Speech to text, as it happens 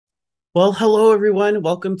Well, hello everyone.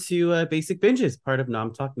 Welcome to Basic Binges, part of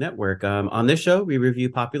Nom Talk Network. On this show, we review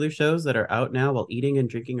popular shows that are out now while eating and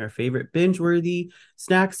drinking our favorite binge-worthy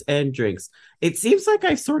snacks and drinks. It seems like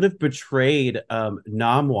I sort of betrayed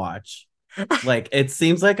Nom Watch. Like it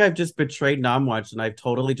seems like I've just betrayed Nom Watch and I've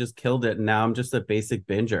totally just killed it, and now I'm just a basic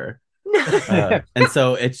binger. And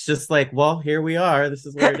so it's just like, well, here we are. This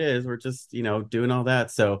is where it is. We're just, doing all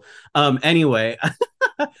that. So, anyway,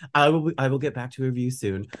 I will get back to review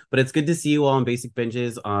soon. But it's good to see you all on Basic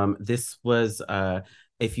Binges. This was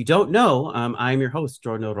if you don't know, I'm your host,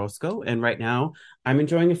 Jordyn Orozco, and right now I'm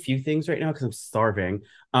enjoying a few things right now because I'm starving.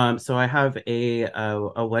 So I have a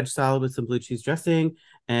wedge salad with some blue cheese dressing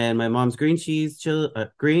and my mom's green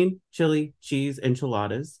chili cheese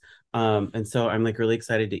enchiladas. And so I'm like really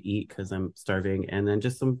excited to eat because I'm starving, and then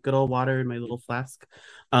just some good old water in my little flask.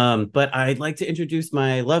 But I'd like to introduce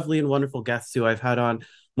my lovely and wonderful guests who I've had on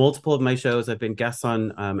multiple of my shows. I've been guests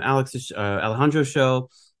on Alejandro's show,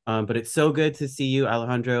 but it's so good to see you,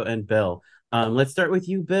 Alejandro and Bill. Let's start with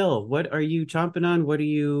you, Bill. What are you chomping on? What are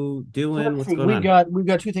you So doing? let's What's see. going We've on? got we've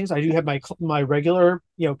got two things. I do have my regular,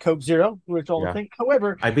 Coke Zero, which all the Yeah, thing.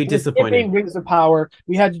 However, I'd be with it being disappointed. Rings of Power,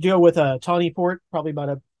 we had to deal with a Tawny Port, probably about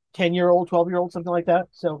a 10-year-old, 12-year-old, something like that.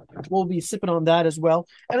 So we'll be sipping on that as well.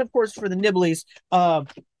 And of course, for the nibblies,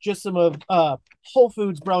 just some of Whole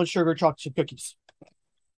Foods brown sugar chocolate chip cookies.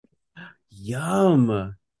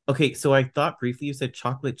 Yum. Okay, so I thought briefly you said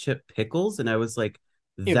chocolate chip pickles, and I was like,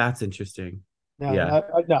 Ew. that's interesting. No, Yeah.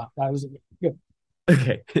 no, that was good.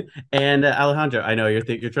 Okay. And Alejandro, I know you're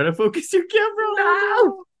trying to focus your camera. Oh No,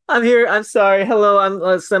 no. I'm here. I'm sorry. Hello.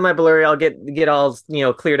 I'm semi blurry. I'll get all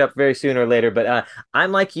cleared up very soon or later. But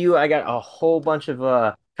I'm like you. I got a whole bunch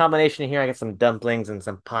of combination here. I got some dumplings and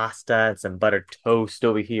some pasta and some buttered toast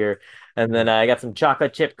over here, and then I got some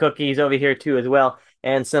chocolate chip cookies over here too as well,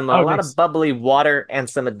 and some a Oh, lot of nice. bubbly water and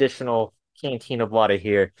some additional canteen of water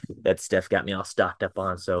here that Steph got me all stocked up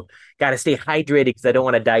on. So got to stay hydrated because I don't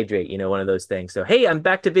want to dehydrate, one of those things. So, hey, I'm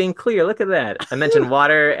back to being clear. Look at that. I mentioned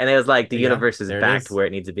water, and it was like the Yeah, universe is there it back to is. where it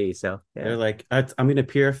needs to be. So, They're yeah. like, I'm gonna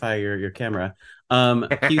purify your camera.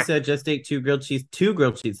 Q said just ate two grilled cheese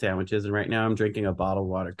sandwiches, and right now I'm drinking a bottle of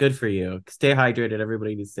water. Good for you. Stay hydrated.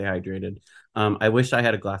 Everybody needs to stay hydrated. I wish I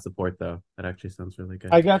had a glass of port though. That actually sounds really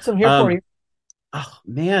I good. got some here for Um, you. oh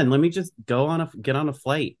man, let me just get on a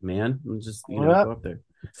flight, man. And just Uh, go up there.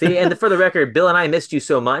 See, and for the record, Bill and I missed you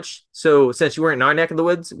so much. So, since you weren't in our neck of the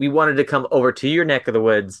woods, we wanted to come over to your neck of the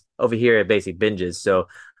woods over here at Basic Binges. So,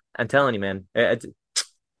 I'm telling you, man,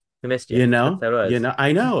 we missed you. That's how it was.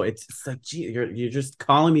 I know. It's like, gee, you're just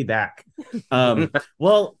calling me back.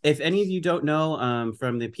 Well, if any of you don't know,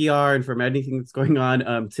 from the PR and from anything that's going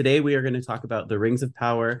on, today we are going to talk about the Rings of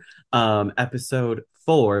Power, episode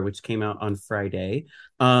 4, which came out on Friday.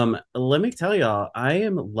 Let me tell y'all, I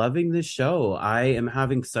am loving this show. I am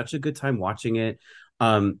having such a good time watching it.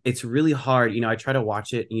 It's really hard. I try to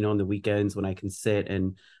watch it, on the weekends when I can sit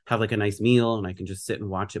and have like a nice meal and I can just sit and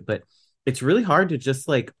watch it, but it's really hard to just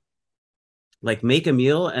like make a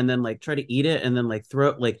meal and then like try to eat it and then like throw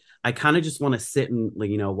it. Like I kind of just want to sit and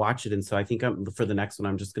like watch it. And so I think I'm for the next one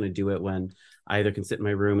I'm just going to do it when I either can sit in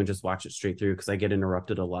my room and just watch it straight through because I get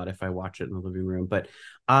interrupted a lot if I watch it in the living room. But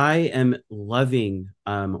I am loving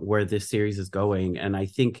where this series is going, and I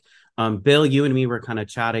think Bill, you and me were kind of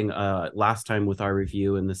chatting last time with our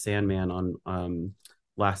review in the Sandman on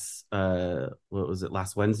last what was it,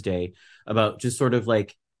 last Wednesday, about just sort of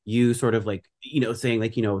like you sort of like saying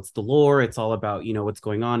like it's the lore, it's all about what's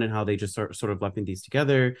going on and how they just sort of lumping these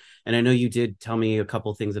together. And I know you did tell me a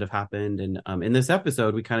couple things that have happened, and in this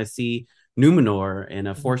episode we kind of see Numenor and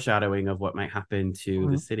a foreshadowing of what might happen to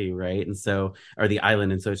the Mhm. city, right? And so, or the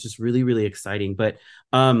island, and so it's just really really exciting. But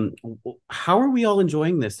um how are we all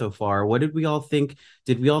enjoying this so far? What did we all think?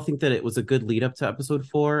 Did we all think that it was a good lead up to episode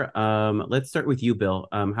 4? Let's start with you, Bill.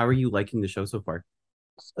 How are you liking the show so far?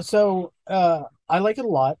 So I like it a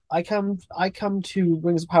lot. I come to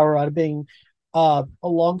Rings of Power out of being a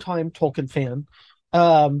longtime Tolkien fan.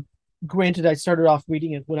 Granted, I started off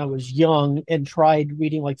reading it when I was young and tried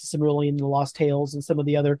reading like the Silmarillion and the Lost Tales and some of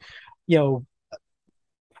the other, you know,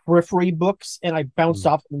 periphery books, and I bounced Mm.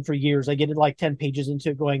 off them for years. I get it like 10 pages into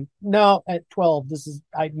it going, no, at 12, this is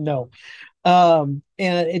I no. And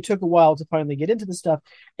it took a while to finally get into the stuff.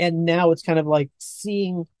 And now it's kind of like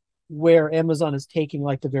seeing where Amazon is taking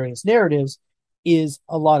like the various narratives is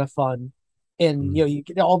a lot of fun. And Mm. you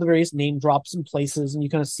get all the various name drops and places, and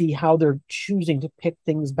you kind of see how they're choosing to pick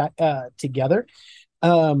things back together.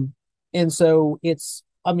 Um, and so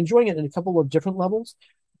I'm enjoying it in a couple of different levels.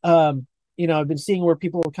 I've been seeing where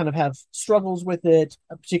people kind of have struggles with it,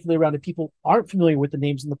 particularly around if people aren't familiar with the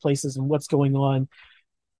names and the places and what's going on,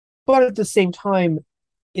 but at the same time,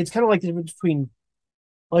 it's kind of like the difference between,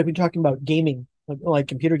 like we're talking about gaming, like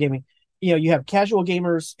computer gaming. You have casual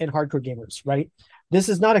gamers and hardcore gamers, right? This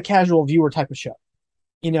is not a casual viewer type of show.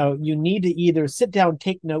 You need to either sit down,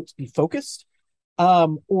 take notes, be focused,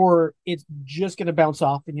 or it's just going to bounce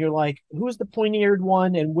off, and you're like, who's the pointy-eared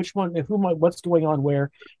one, and which one, what's going on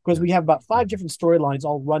where? Because we have about five different storylines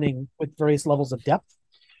all running with various levels of depth,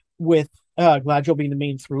 with Gladriel being the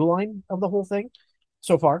main through line of the whole thing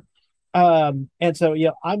so far. And so,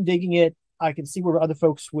 yeah, I'm digging it. I can see where other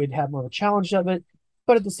folks would have more of a challenge of it,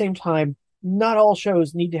 but at the same time, not all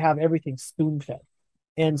shows need to have everything spoon fed.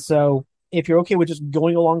 And so, if you're okay with just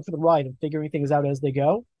going along for the ride and figuring things out as they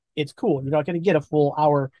go, it's cool. You're not going to get a full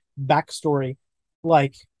hour backstory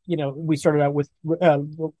like we started out with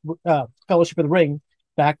Fellowship of the Ring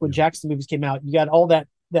back when Jackson movies came out. You got all that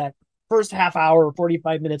first half hour or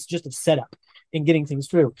 45 minutes just of setup and getting things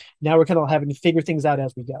through. Now we're kind of having to figure things out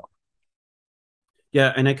as we go.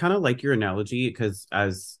 Yeah, and I kind of like your analogy because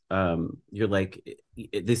as you're like,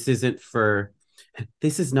 this isn't for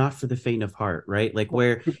this is not for the faint of heart, right? Like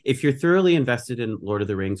where if you're thoroughly invested in Lord of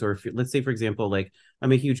the Rings, or if you're, let's say for example, like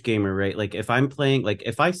I'm a huge gamer, right? Like if I'm playing, like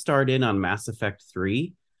if I start in on Mass Effect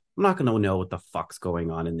 3, I'm not gonna know what the fuck's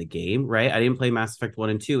going on in the game, right? I didn't play Mass Effect 1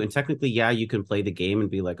 and 2. And technically, yeah, you can play the game and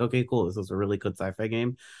be like, okay, cool, this is a really good sci-fi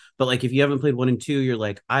game. But like if you haven't played 1 and 2, you're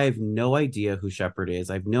like, I have no idea who Shepard is.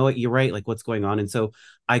 I've no you're right, like what's going on. And so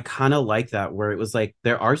I kind of like that where it was like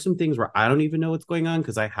there are some things where I don't even know what's going on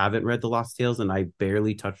because I haven't read the Lost Tales and I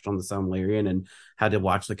barely touched on the Silmarillion and had to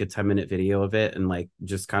watch like a 10-minute video of it and like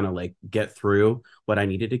just kind of like get through what I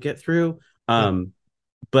needed to get through. Yeah.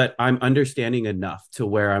 But I'm understanding enough to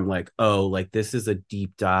where I'm like, oh, like this is a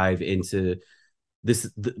deep dive into this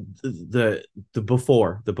the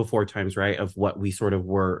before times, right, of what we sort of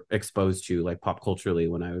were exposed to like pop culturally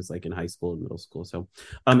when I was like in high school and middle school. So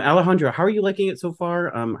Alejandro, how are you liking it so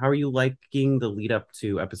far? How are you liking the lead up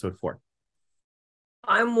to episode 4?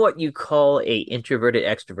 I'm what you call a introverted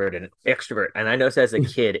extrovert, and I noticed as a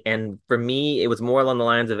kid. And for me, it was more along the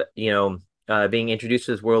lines of being introduced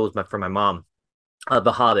to this world was from my mom.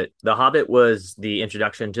 The Hobbit. The Hobbit was the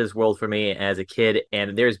introduction to this world for me as a kid,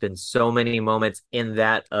 and there's been so many moments in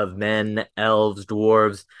that of men, elves,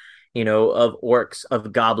 dwarves, of orcs,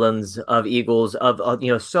 of goblins, of eagles, of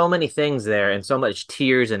so many things there, and so much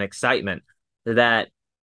tears and excitement that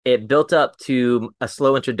it built up to a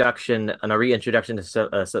slow introduction and a reintroduction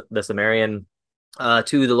to the Sumerian,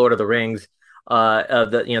 to the Lord of the Rings,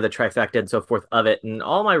 of the trifecta and so forth of it. And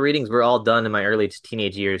all my readings were all done in my early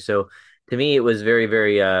teenage years. So to me, it was very,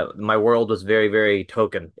 very, my world was very, very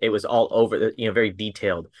Tolkien. It was all over, very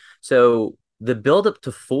detailed. So the build up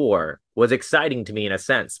to 4 was exciting to me in a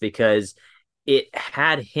sense because it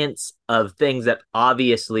had hints of things that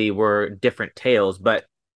obviously were different tales, but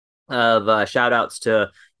of shout outs to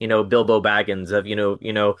Bilbo Baggins, of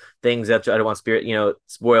things that I don't want spirit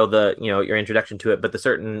spoil the your introduction to it, but the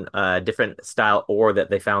certain different style ore that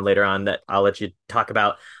they found later on that I'll let you talk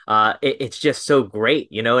about. It's just so great,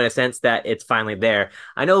 in a sense that it's finally there.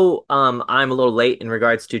 I know I'm a little late in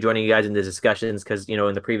regards to joining you guys in the discussions because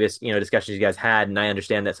in the previous discussions you guys had, and I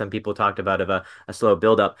understand that some people talked about of a slow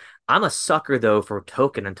build up. I'm a sucker though for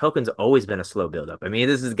Tolkien, and Tolkien's always been a slow build up. I mean,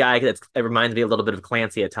 this is a guy it reminds me a little bit of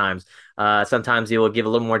Clancy at times. Sometimes he will give a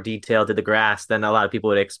little more detail to the grass than a lot of people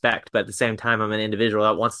would expect, but at the same time, I'm an individual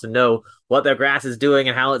that wants to know what the grass is doing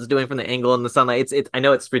and how it's doing from the angle in the sunlight. It's I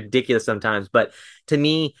know it's ridiculous sometimes, but to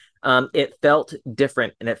me, it felt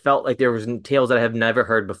different, and it felt like there was tales that I have never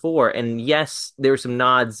heard before. And yes, there were some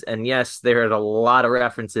nods, and yes, there are a lot of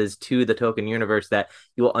references to the Tolkien universe that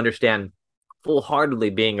you will understand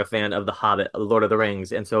full-heartedly being a fan of The Hobbit, Lord of the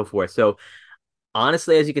Rings, and so forth. So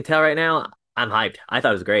honestly, as you can tell right now, I'm hyped. I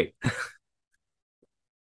thought it was great.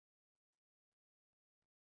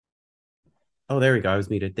 Oh, there we go. I was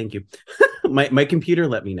muted. Thank you. My computer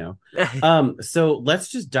let me know. So let's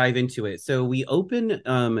just dive into it. So we open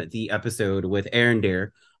the episode with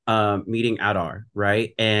Arendir meeting Adar,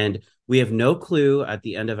 right? And we have no clue at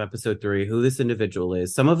the end of episode 3 who this individual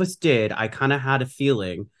is. Some of us did. I kind of had a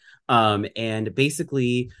feeling. And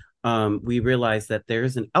basically, we realized that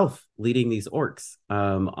there's an elf leading these orcs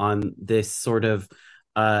on this sort of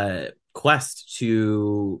quest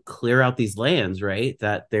to clear out these lands, right?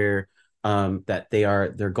 They're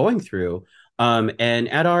going through. And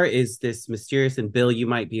Adar is this mysterious, and Bill, you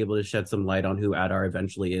might be able to shed some light on who Adar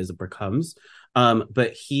eventually is or becomes.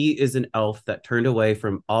 But he is an elf that turned away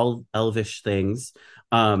from all elvish things,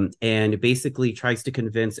 and basically tries to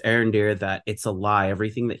convince Arendir that it's a lie.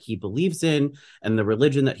 Everything that he believes in and the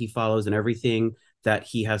religion that he follows and everything that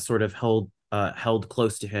he has sort of held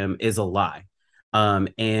close to him is a lie.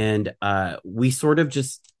 And we sort of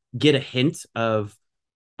just get a hint of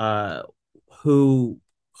uh, who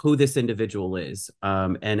this individual is.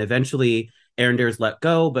 And eventually, Arendelle is let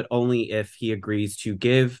go, but only if he agrees to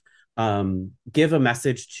give a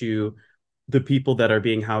message to the people that are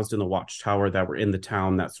being housed in the watchtower that were in the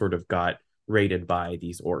town that sort of got raided by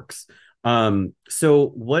these orcs. So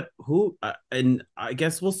what who and I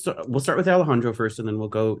guess we'll start with Alejandro first, and then we'll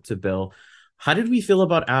go to Bill. How did we feel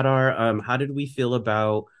about Adar? How did we feel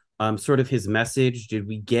about sort of his message? Did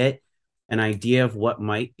we get an idea of what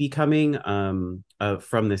might be coming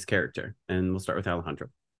from this character? And we'll start with Alejandro.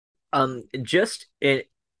 Just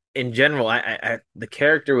in general, the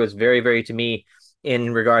character was very, very to me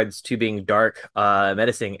in regards to being dark,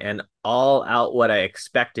 menacing, and all out what I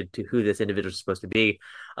expected to who this individual is supposed to be.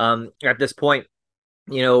 At this point,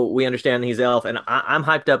 we understand he's elf, and I'm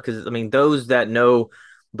hyped up because I mean, those that know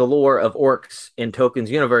the lore of orcs in Tolkien's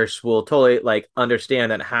universe will totally like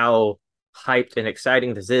understand that how hyped and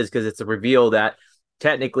exciting this is because it's a reveal that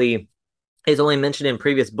technically is only mentioned in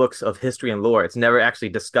previous books of history and lore. It's never actually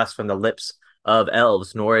discussed from the lips of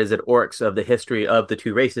elves, nor is it orcs of the history of the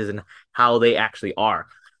two races and how they actually are.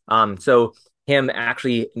 So him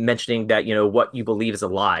actually mentioning that, what you believe is a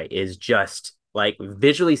lie is just like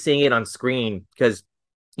visually seeing it on screen. Because,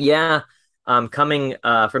 yeah, coming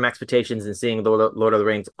from expectations and seeing Lord of the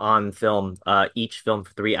Rings on film, each film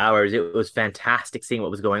for 3 hours, it was fantastic seeing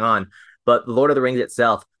what was going on. But Lord of the Rings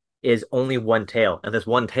itself is only one tale, and this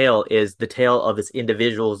one tale is the tale of this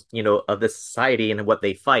individuals, of this society and what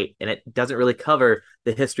they fight, and it doesn't really cover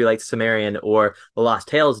the history like Sumerian or the Lost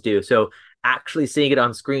Tales do. So actually seeing it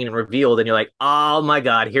on screen and revealed, and you're like, oh my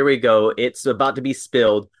god, here we go, it's about to be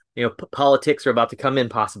spilled. Politics are about to come in,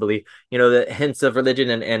 possibly. The hints of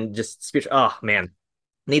religion and just spiritual. Oh man,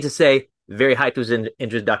 need to say, very hyped was in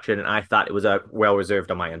introduction, and I thought it was well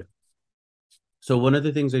reserved on my end. So one of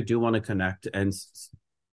the things I do want to connect and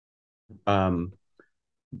um,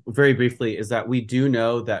 very briefly is that we do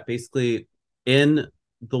know that basically in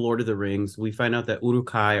the Lord of the Rings, we find out that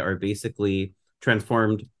Uruk-hai are basically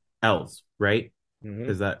transformed elves, right? Mm-hmm.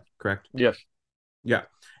 Is that correct? Yes. Yeah.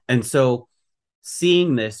 And so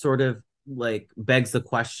seeing this sort of like begs the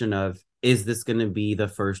question of, is this going to be the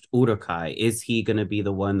first Uruk-hai? Is he going to be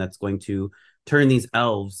the one that's going to turn these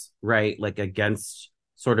elves, right, like against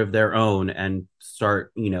sort of their own and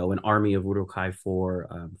start, an army of Uruk-hai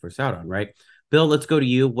for Sauron, right? Bill, let's go to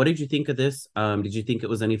you. What did you think of this? Did you think it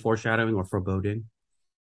was any foreshadowing or foreboding?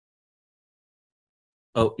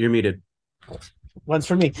 Oh, you're muted. One's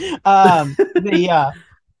for me. The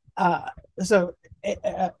uh, so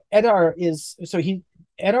Edar is so he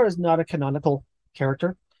Edar is not a canonical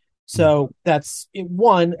character. So that's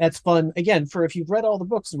fun. Again, for if you've read all the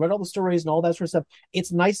books and read all the stories and all that sort of stuff,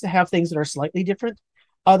 it's nice to have things that are slightly different.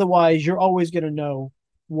 Otherwise, you're always going to know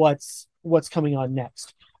what's coming on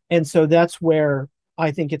next. And so that's where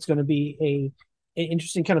I think it's going to be an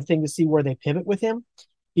interesting kind of thing to see where they pivot with him,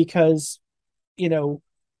 because you know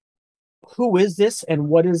who is this and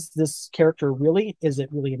what is this character really? Is it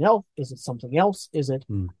really an elf? Is it something else? Is it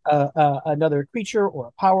another creature or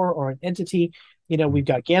a power or an entity? We've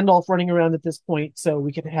got Gandalf running around at this point, so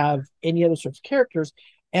we can have any other sorts of characters.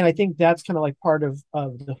 And I think that's kind of like part of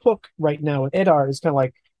the hook right now with Edar is kind of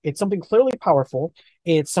like it's something clearly powerful.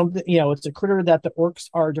 It's something, it's a critter that the orcs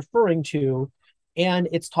are deferring to, and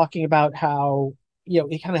it's talking about how,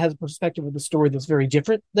 it kind of has a perspective of the story that's very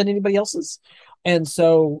different than anybody else's. And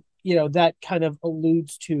so, that kind of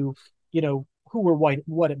alludes to, who or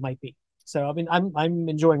what it might be. So I mean, I'm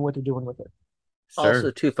enjoying what they're doing with it. Also,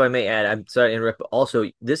 Sure. too, if I may add, I'm sorry to interrupt, but also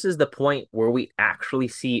this is the point where we actually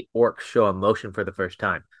see orcs show emotion for the first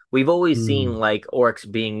time. We've always Mm. seen like orcs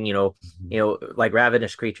being, like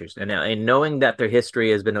ravenous creatures, and knowing that their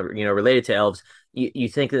history has been, related to elves, you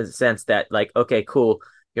think in the sense that like, okay, cool,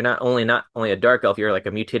 you're not only a dark elf, you're like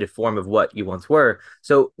a mutated form of what you once were.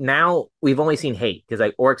 So now we've only seen hate because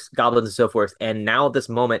like orcs, goblins, and so forth, and now at this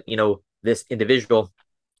moment, this individual,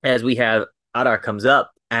 as we have Adar comes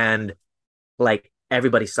up and like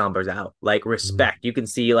everybody sombers out. Like Mm. respect. You can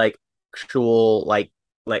see like actual like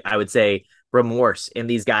I would say remorse in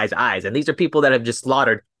these guys' eyes. And these are people that have just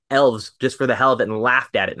slaughtered elves just for the hell of it and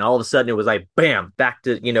laughed at it. And all of a sudden it was like bam, back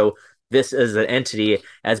to, this is an entity,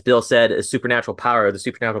 as Bill said, a supernatural power, the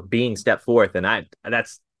supernatural being step forth. And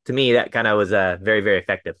that's to me, that kind of was very, very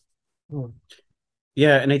effective. Mm.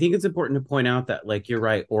 Yeah, and I think it's important to point out that, like, you're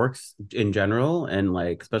right, orcs in general, and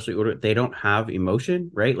like especially they don't have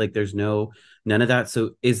emotion, right? Like, there's none of that.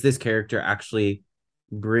 So, is this character actually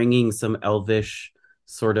bringing some elvish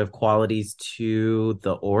sort of qualities to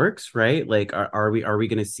the orcs, right? Like, are we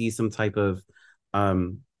going to see some type of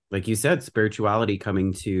um like you said, spirituality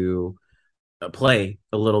coming to play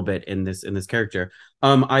a little bit in this character.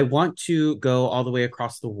 I want to go all the way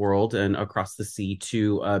across the world and across the sea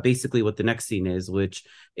to basically what the next scene is, which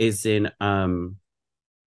is in oh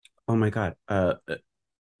my god, the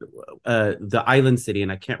island city,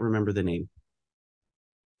 and I can't remember the name.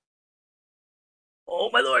 Oh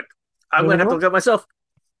my lord. I'm gonna have to Numenor? look up myself.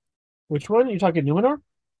 Which one? Are you talking Numenor?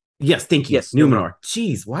 Yes, thank you, Yes, Numenor. Numenor.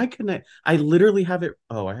 Jeez, why couldn't I literally have it.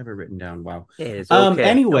 Oh, I have it written down. Wow. It is okay. No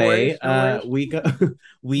Anyway, worries, no worries. we go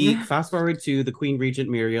we fast forward to the Queen Regent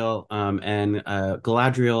Muriel and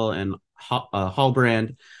Galadriel and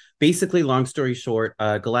Halbrand. Basically, long story short,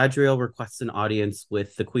 Galadriel requests an audience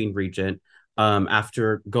with the Queen Regent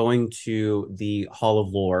after going to the Hall of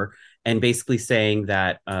Lore and basically saying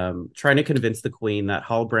that trying to convince the Queen that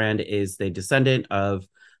Halbrand is the descendant of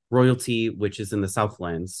royalty, which is in the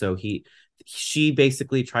Southlands. So she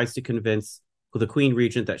basically tries to convince the Queen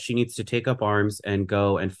Regent that she needs to take up arms and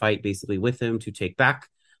go and fight basically with him to take back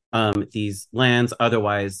these lands.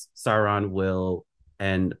 Otherwise, Sauron will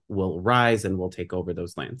rise and will take over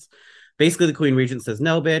those lands. Basically, the Queen Regent says,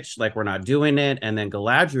 "No, bitch, like we're not doing it." And then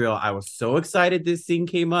Galadriel, I was so excited this scene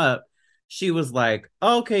came up. She was like,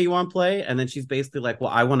 oh, "Okay, you want to play?" And then she's basically like,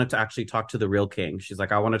 "Well, I wanted to actually talk to the real king." She's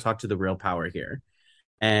like, "I want to talk to the real power here."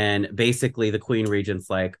 And basically the Queen Regent's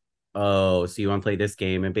like, oh, so you want to play this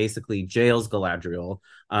game, and basically jails Galadriel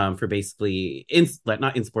for basically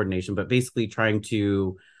not insubordination, but basically trying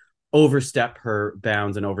to overstep her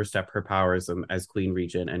bounds and overstep her powers as Queen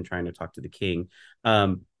Regent and trying to talk to the king.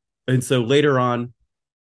 And so later on,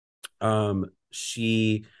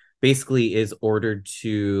 she basically is ordered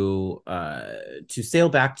to sail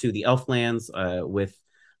back to the Elflands with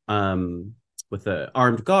an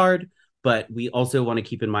armed guard. But we also want to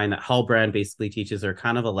keep in mind that Halbrand basically teaches her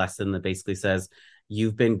kind of a lesson that basically says,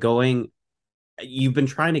 you've been trying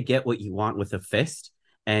to get what you want with a fist,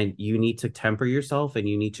 and you need to temper yourself and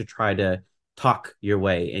you need to try to talk your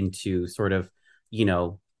way into sort of, you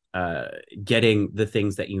know, getting the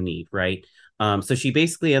things that you need, right? So she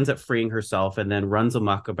basically ends up freeing herself and then runs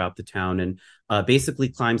amok about the town and basically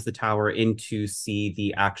climbs the tower in to see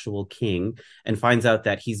the actual king and finds out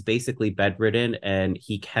that he's basically bedridden and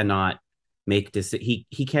he cannot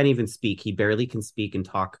he can't even speak. He barely can speak and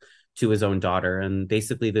talk to his own daughter. And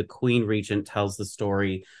basically the Queen Regent tells the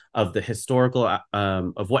story of the historical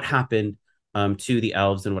of what happened to the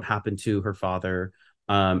elves and what happened to her father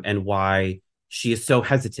and why she is so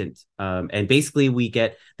hesitant. And basically we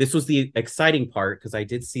get, this was the exciting part because I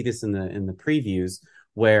did see this in the previews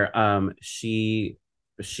where she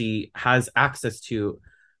has access to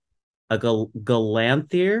a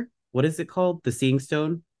Galanthir. What is it called? The Seeing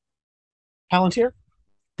Stone. Palantir?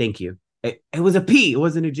 Thank you. It was a P, it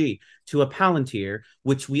wasn't a G. To a Palantir,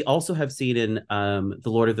 which we also have seen in The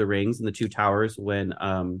Lord of the Rings and the Two Towers when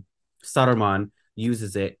Saruman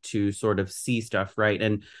uses it to sort of see stuff, right?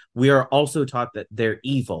 And we are also taught that they're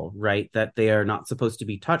evil, right? That they are not supposed to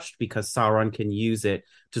be touched because Sauron can use it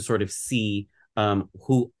to sort of see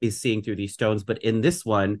who is seeing through these stones. But in this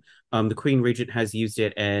one, the Queen Regent has used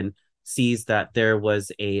it and sees that there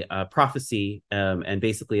was a prophecy and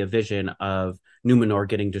basically a vision of Numenor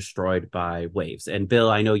getting destroyed by waves. And Bill,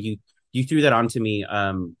 I know you threw that onto me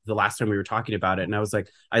the last time we were talking about it, and I was like,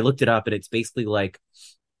 I looked it up, and it's basically like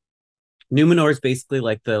Numenor is basically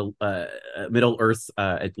like the Middle Earth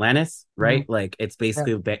Atlantis, right? Mm-hmm. Like it's Yeah.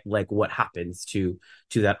 basically like what happens to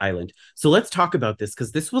that island. So let's talk about this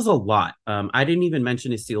because this was a lot. I didn't even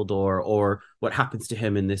mention Isildur or what happens to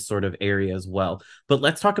him in this sort of area as well. But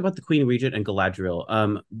let's talk about the Queen Regent and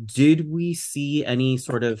Galadriel. Did we see any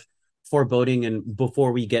sort of foreboding? And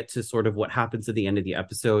before we get to sort of what happens at the end of the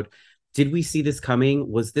episode, did we see this coming?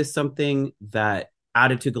 Was this something that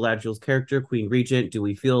added to Galadriel's character, Queen Regent? Do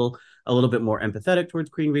we feel a little bit more empathetic towards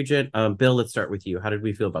Queen Regent? Bill, let's start with you. How did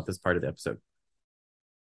we feel about this part of the episode?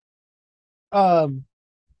 Um,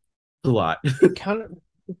 A lot. it kind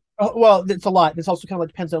of well, it's a lot. It's also kind of like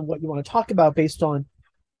depends on what you want to talk about based on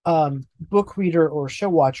book reader or show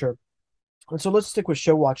watcher. And so let's stick with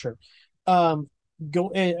show watcher. Um,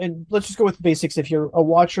 go and let's just go with the basics. If you're a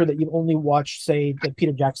watcher that you've only watched, say, the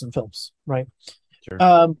Peter Jackson films, right?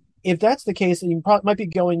 Sure. If that's the case, then you might be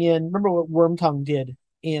going in. Remember what Wormtongue did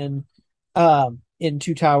in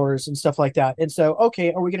Two Towers and stuff like that. And so,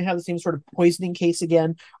 okay, are we going to have the same sort of poisoning case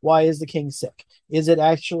again? Why is the king sick? Is it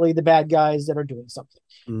actually the bad guys that are doing something?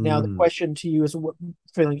 Now, the question to you is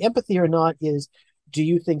feeling empathy or not is, do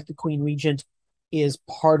you think the Queen Regent is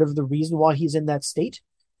part of the reason why he's in that state?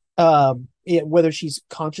 Whether she's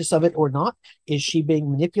conscious of it or not, is she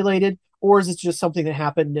being manipulated, or is it just something that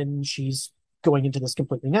happened and she's going into this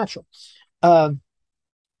completely natural?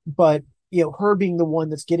 but her being the one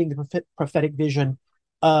that's getting the prophetic vision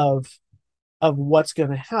of what's going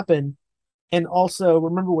to happen. And also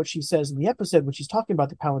remember what she says in the episode when she's talking about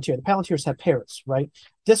the Palantir. The Palantirs have parrots, right?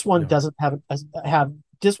 This one Yeah. doesn't have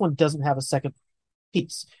this one doesn't have a second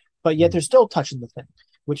piece, but yet Mm. they're still touching the thing.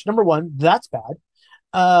 Which, number one, that's bad.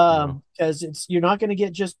 Yeah. Because it's you're not going to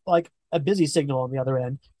get just like a busy signal on the other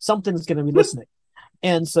end. Something's going to be listening.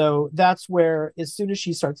 And so that's where, as soon as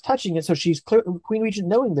she starts touching it, so she's clear, Queen Regent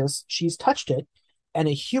knowing this, she's touched it, and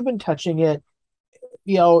a human touching it,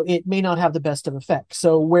 it may not have the best of effect.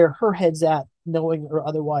 So where her head's at, knowing or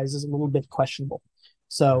otherwise, is a little bit questionable.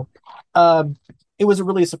 So it was a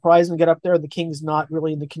really surprising to get up there. The king's not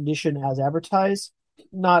really in the condition as advertised.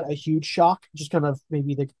 Not a huge shock, just kind of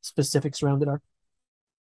maybe the specifics around it are.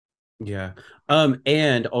 Yeah.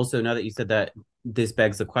 And also now that you said that, this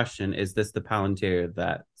begs the question, is this the Palantir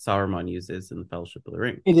that Saruman uses in the Fellowship of the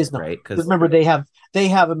Ring? It is not. Right? Because Remember, they have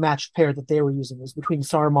a matched pair that they were using. It was between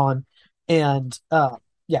Saruman and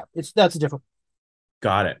yeah, that's a different.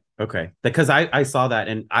 got it. Okay. Because I saw that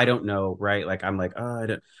and I don't know, right? Like I'm like, oh, I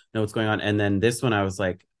don't know what's going on. And then this one I was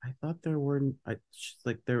like, I thought there were she's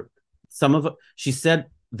like there some of she said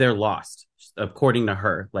they're lost according to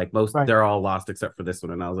her. Like most Right. they're all lost except for this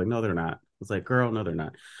one. And I was like, no, they're not. I was like, girl, no, they're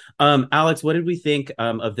not. Alex, what did we think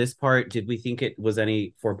of this part? Did we think it was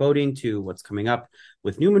any foreboding to what's coming up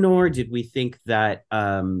with Numenor? Did we think that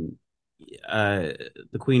uh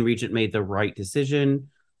the Queen Regent made the right decision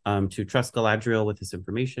to trust Galadriel with this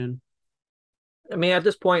information? I mean, at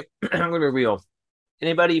this point, I'm going to be real.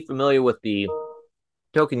 Anybody familiar with the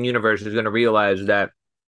Tolkien universe is going to realize that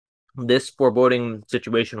this foreboding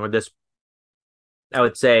situation, or this, I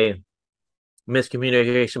would say,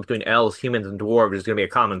 miscommunication between elves, humans, and dwarves is going to be a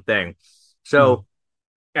common thing. So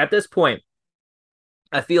at this point,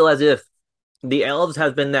 I feel as if the elves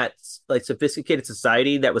have been that like sophisticated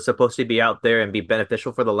society that was supposed to be out there and be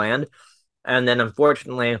beneficial for the land, and then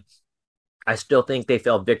unfortunately, I still think they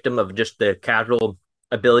fell victim of just the casual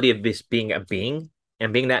ability of just being a being,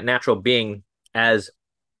 and being that natural being, as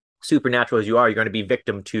supernatural as you are, you're going to be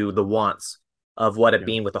victim to the wants of what a Yeah.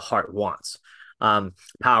 being with a heart wants,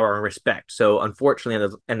 power and respect. So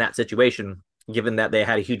unfortunately, in that situation, given that they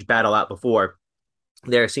had a huge battle out before,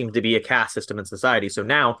 there seems to be a caste system in society. So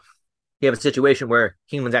now you have a situation where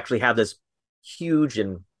humans actually have this huge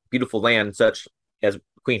and beautiful land, such as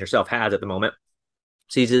Queen herself has at the moment.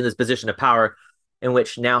 She's in this position of power in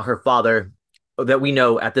which now her father, that we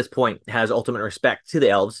know at this point, has ultimate respect to the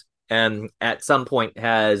elves, and at some point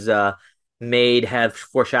has have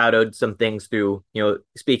foreshadowed some things through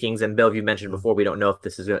speakings. And Bill, you mentioned before, we don't know if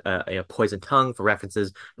this is a poison tongue for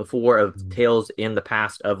references before of tales in the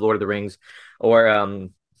past of Lord of the Rings, or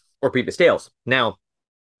previous tales. Now,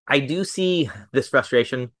 I do see this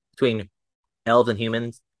frustration between elves and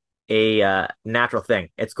humans a natural thing.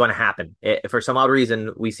 It's going to happen. For some odd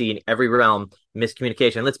reason, we see in every realm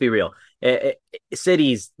miscommunication. Let's be real.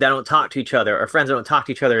 Cities that don't talk to each other, or friends that don't talk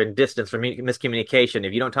to each other in distance, for miscommunication.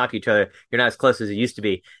 If you don't talk to each other, you're not as close as you used to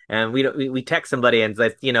be. And we text somebody, and it's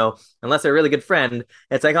like, unless they're a really good friend,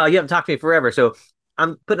 it's like, oh, you haven't talked to me forever. So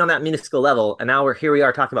I'm putting on that minuscule level, and now we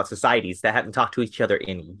are talking about societies that haven't talked to each other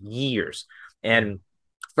in years, and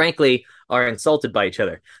frankly are insulted by each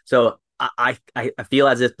other. So I feel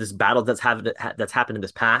as if this battle that's happened in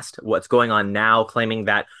this past, what's going on now, claiming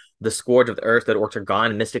that the scourge of the earth, that orcs are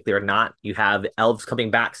gone, mystically or not, you have elves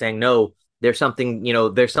coming back saying, no, there's something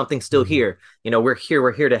still Mm-hmm. here.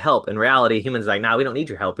 We're here to help. In reality, humans are like, no, we don't need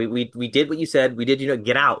your help. We did what you said. We did,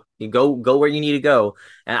 get out. You go where you need to go.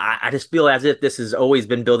 And I just feel as if this has always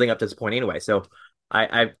been building up to this point anyway. So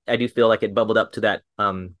I do feel like it bubbled up to that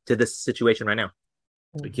to this situation right now.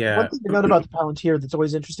 One Yeah. thing to note about the Palantir that's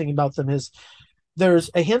always interesting about them is there's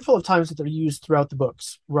a handful of times that they're used throughout the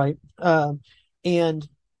books, right? And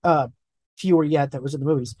fewer yet that was in the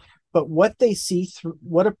movies. But what they see through,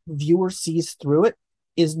 what a viewer sees through it,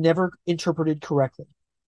 is never interpreted correctly.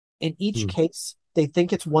 In each Mm. case, they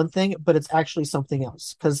think it's one thing, but it's actually something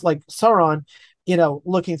else. Because like Sauron,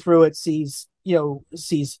 looking through it, sees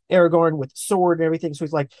Aragorn with sword and everything. So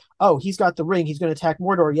he's like, oh, he's got the ring. He's going to attack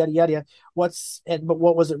Mordor. Yada yada yada. But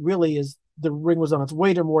what was it really? Is the ring was on its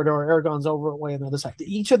way to Mordor. Aragorn's over way on the other side.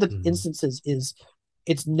 Each of the Mhm. instances is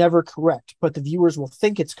it's never correct, but the viewers will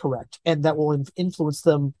think it's correct, and that will influence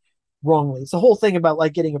them wrongly. It's the whole thing about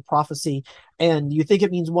like getting a prophecy, and you think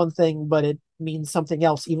it means one thing, but it means something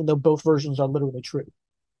else, even though both versions are literally true.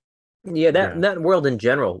 Yeah, that Yeah. that world in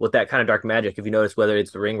general, with that kind of dark magic, if you notice, whether it's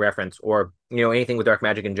the ring reference or anything with dark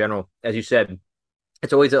magic in general, as you said,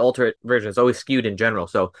 it's always an alternate version. It's always skewed in general.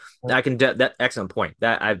 So I can that excellent point.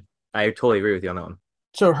 That I totally agree with you on that one.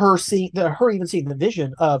 So her even seeing the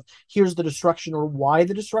vision of here's the destruction or why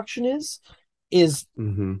the destruction is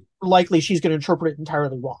Mm-hmm. likely she's going to interpret it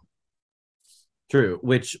entirely wrong. True,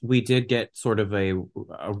 which we did get sort of a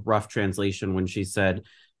rough translation when she said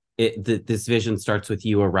this vision starts with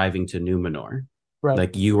you arriving to Numenor. Right.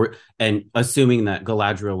 Like you were, and assuming that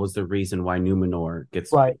Galadriel was the reason why Numenor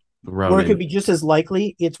gets Right. thrown Or it could in. be just as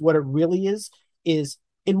likely it's what it really is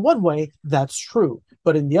in one way, that's true.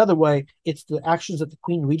 But in the other way, it's the actions that the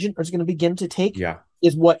Queen Regent is going to begin to take Yeah.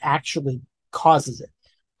 is what actually causes it.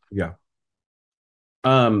 Yeah.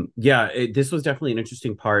 This was definitely an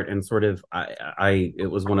interesting part, and sort of I it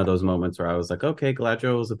was one of those moments where I was like, okay,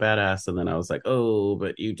 Galadriel was a badass, and then I was like, oh,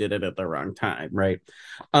 but you did it at the wrong time, right?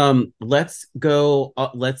 Let's go,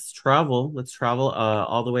 let's travel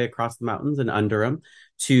all the way across the mountains and under them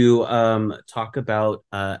to talk about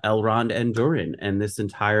Elrond and Durin and this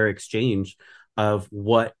entire exchange of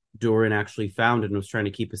what Durin actually found and was trying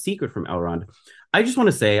to keep a secret from Elrond. I just want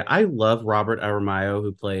to say I love Robert Aramayo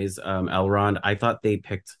who plays Elrond. I thought they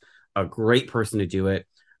picked a great person to do it.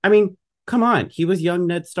 I mean, come on, he was young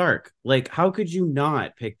Ned Stark. Like, how could you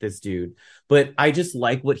not pick this dude? But I just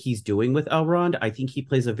like what he's doing with Elrond. I think he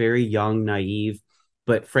plays a very young, naive,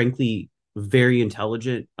 but frankly very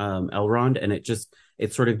intelligent Elrond, and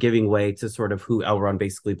it's sort of giving way to sort of who Elrond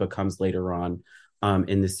basically becomes later on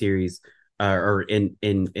in the series or in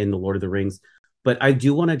the Lord of the Rings. But I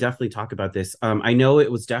do want to definitely talk about this. I know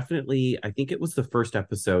it was definitely, I think it was the first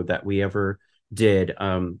episode that we ever did.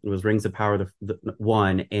 It was Rings of Power, the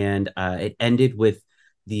one, and it ended with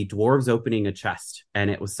the dwarves opening a chest, and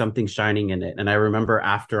it was something shining in it. And I remember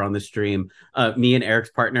after on the stream, me and Eric's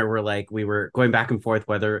partner were like, we were going back and forth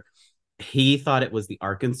whether he thought it was the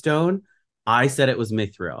Arkenstone. I said it was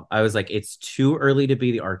Mithril. I was like, it's too early to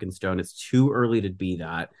be the Arkenstone. It's too early to be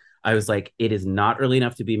that. I was like, it is not early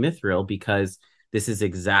enough to be Mithril because this is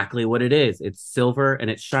exactly what it is. It's silver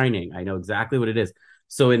and it's shining. I know exactly what it is.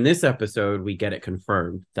 So in this episode, we get it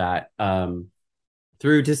confirmed that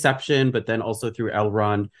through deception, but then also through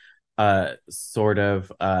Elrond, sort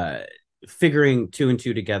of figuring two and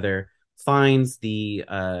two together, finds the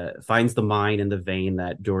mine and the vein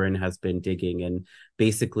that Durin has been digging, and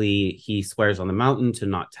basically he swears on the mountain to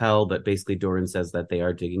not tell, but basically Durin says that they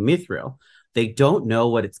are digging Mithril. They don't know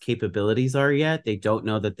what its capabilities are yet. They don't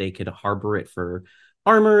know that they could harbor it for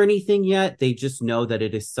armor or anything yet. They just know that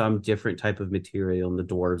it is some different type of material, and the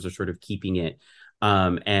dwarves are sort of keeping it.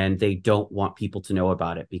 And they don't want people to know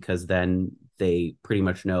about it because then they pretty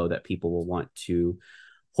much know that people will want to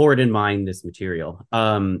hoard and mine this material.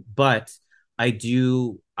 But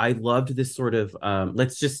I loved this sort of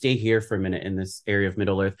let's just stay here for a minute in this area of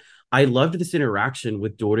Middle Earth. I loved this interaction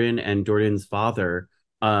with Jordyn and Jordyn's father,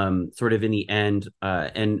 sort of in the end.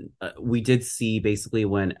 And we did see basically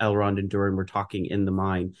when Elrond and Durin were talking in the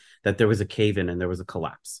mine that there was a cave in and there was a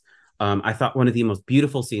collapse. I thought one of the most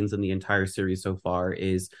beautiful scenes in the entire series so far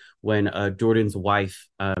is when Jordyn's wife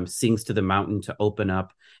sings to the mountain to open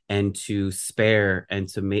up and to spare and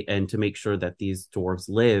to make sure that these dwarves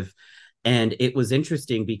live. And it was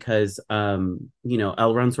interesting because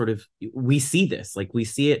Elrond sort of, we see this, like we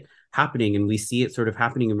see it happening, and we see it sort of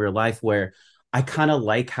happening in real life, where I kind of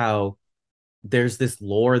like how there's this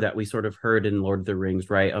lore that we sort of heard in Lord of the Rings,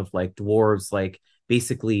 right? Of like dwarves, like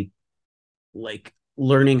basically like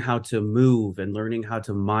learning how to move and learning how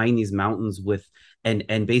to mine these mountains with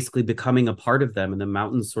and basically becoming a part of them, and the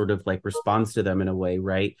mountains sort of like responds to them in a way,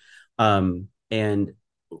 right? And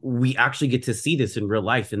we actually get to see this in real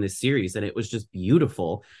life in this series, and it was just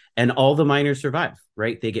beautiful. And all the miners survive,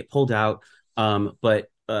 right? They get pulled out, but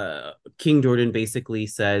King Jordyn basically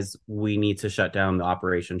says we need to shut down the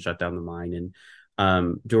operation, shut down the mine,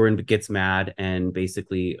 and Durin gets mad and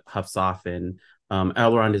basically huffs off. And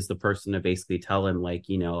Elrond is the person to basically tell him, like,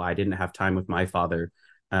 I didn't have time with my father.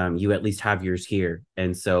 You at least have yours here.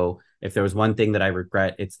 And so if there was one thing that I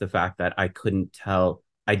regret, it's the fact that I couldn't tell.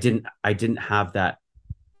 I didn't have that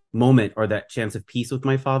moment or that chance of peace with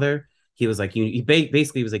my father. He was like, he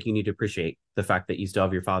basically was like, you need to appreciate the fact that you still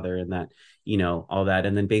have your father, and that, all that.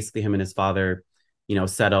 And then basically him and his father,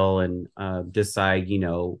 settle and decide,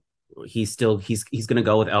 he's going to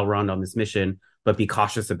go with Elrond on this mission, but be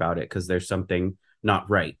cautious about it because there's something not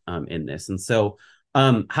right in this. And so,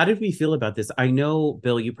 how did we feel about this? I know,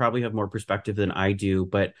 Bill, you probably have more perspective than I do,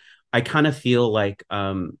 but I kind of feel like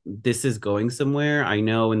this is going somewhere. I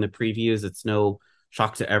know in the previews, it's no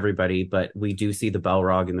shock to everybody, but we do see the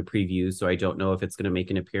Balrog in the previews, so I don't know if it's going to make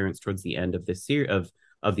an appearance towards the end of this series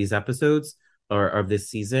of these episodes or of this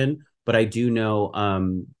season. But I do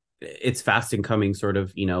know it's fast and coming, sort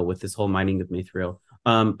of, with this whole mining of Mithril.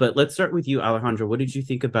 But let's start with you, Alejandro. What did you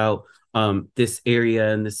think about this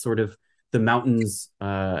area and this sort of the mountains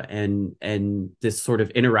and this sort of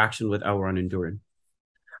interaction with Elrond and Durin?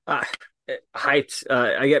 Uh, hyped.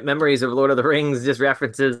 I get memories of Lord of the Rings, just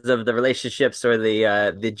references of the relationships or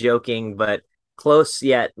the joking, but close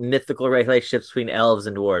yet mythical relationships between elves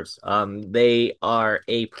and dwarves. They are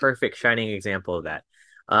a perfect shining example of that.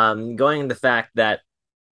 Going into the fact that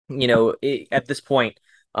at this point,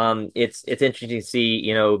 it's interesting to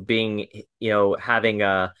see, being, having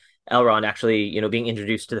Elrond actually, being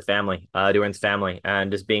introduced to the family, Durin's family,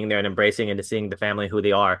 and just being there and embracing and just seeing the family who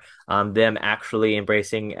they are. Them actually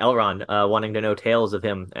embracing Elrond, wanting to know tales of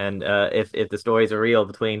him and if the stories are real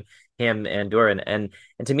between him and Durin. And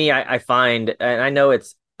to me, I find, and I know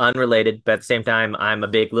it's unrelated, but at the same time, I'm a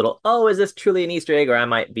big little, oh, is this truly an Easter egg? Or I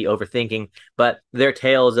might be overthinking, but they're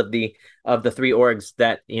tales of the three orgs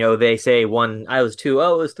that they say one I was two,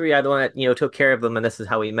 oh it was three, I the one that took care of them and this is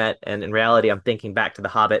how we met. And in reality I'm thinking back to the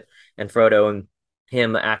Hobbit and Frodo and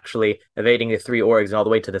him actually evading the three orgs and all the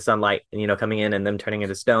way to the sunlight and coming in and them turning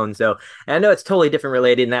into stone. So and I know it's totally different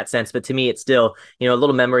related in that sense, but to me it's still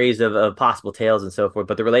little memories of possible tales and so forth.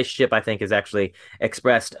 But the relationship I think is actually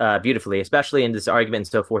expressed beautifully, especially in this argument and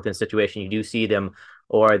so forth. In situation you do see them,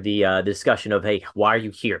 or the discussion of, hey, why are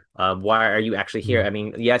you here? Why are you actually here? I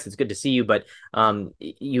mean, yes, it's good to see you, but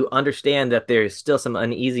you understand that there's still some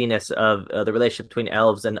uneasiness of the relationship between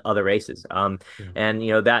elves and other races. Yeah.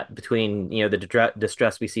 And that between the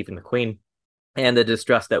distress we see from the queen and the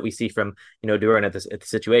distrust that we see from Durin at the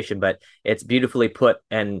situation. But it's beautifully put,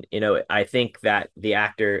 and I think that the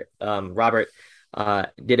actor Robert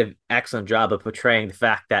did an excellent job of portraying the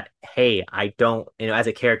fact that, hey, I don't, as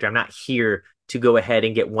a character, I'm not here to go ahead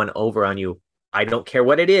and get one over on you. I don't care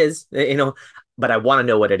what it is, but I want to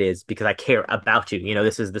know what it is because I care about you.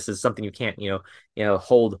 This is something you can't,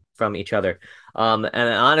 hold from each other. And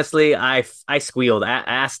honestly, I squealed. I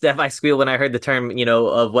asked Steph, I squealed when I heard the term,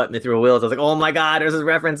 of what Mithril Wills. I was like, oh my God, there's this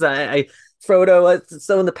reference. I Frodo,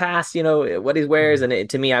 so in the past, what he wears, and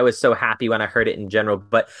to me, I was so happy when I heard it in general.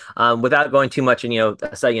 But without going too much and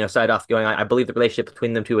side off going on, I believe the relationship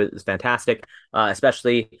between them two is fantastic,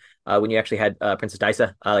 especially when you actually had Princess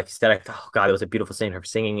Dysa, like you said. Oh God, it was a beautiful scene. Her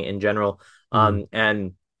singing in general,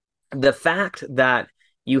 and the fact that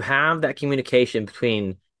you have that communication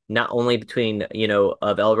between not only between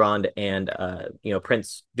of Elrond and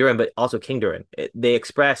Prince Durin, but also King Durin. They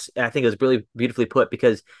express, I think it was really beautifully put,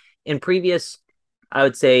 because in previous, I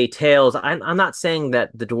would say, tales, I'm not saying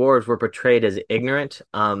that the dwarves were portrayed as ignorant,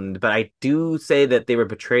 but I do say that they were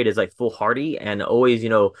portrayed as like foolhardy and always,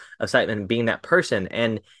 excitement being that person.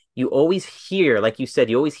 And you always hear, like you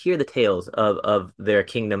said, you always hear the tales of their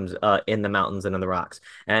kingdoms in the mountains and on the rocks.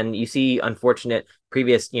 And you see unfortunate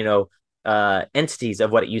previous, entities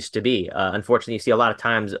of what it used to be. Unfortunately, you see a lot of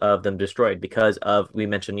times of them destroyed because of, we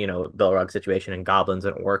mentioned, Belrog's situation and goblins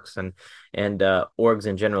and orcs and orgs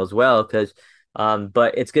in general as well. Because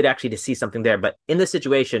but it's good actually to see something there. But in this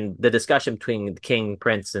situation, the discussion between the king,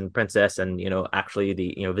 prince, and princess, and actually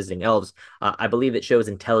the visiting elves, I believe it shows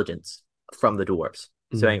intelligence from the dwarves,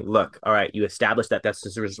 saying, "Look, all right, you established that that's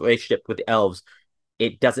this relationship with the elves.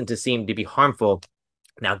 It doesn't seem to be harmful.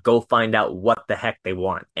 Now go find out what the heck they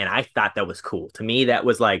want." And I thought that was cool. To me, that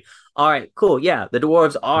was like, all right, cool. Yeah, the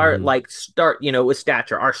dwarves are like with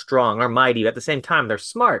stature, are strong, are mighty. At the same time, they're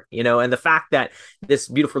smart, and the fact that this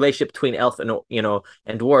beautiful relationship between elf and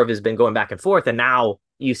and dwarf has been going back and forth. And now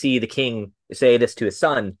you see the king say this to his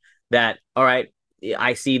son, that, all right,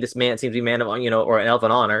 I see this man seems to be a man of, or an elf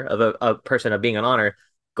in honor, of a person of being an honor.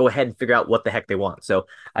 Go ahead and figure out what the heck they want. So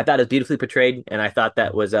I thought it was beautifully portrayed, and I thought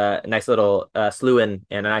that was a nice little slew in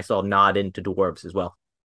and a nice little nod into dwarves as well.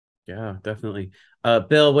 Yeah, definitely.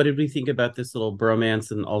 Bill, what did we think about this little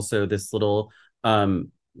bromance and also this little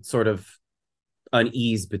sort of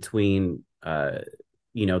unease between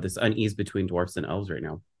this unease between dwarfs and elves right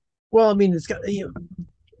now? Well, I mean,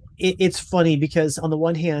 it's funny because on the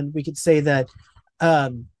one hand, we could say that,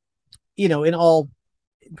 um, in all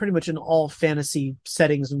pretty much in all fantasy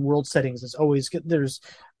settings and world settings, it's always there's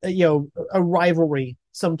a rivalry,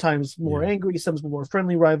 sometimes more angry, sometimes more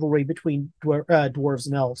friendly rivalry between dwarves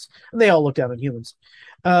and elves, and they all look down on humans.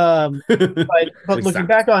 But looking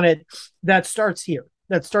back on it, that starts here.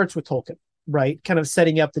 That starts with Tolkien, right? Kind of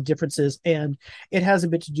setting up the differences, and it has a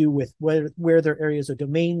bit to do with where their areas or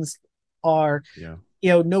domains are. Yeah.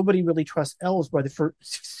 Nobody really trusts elves by the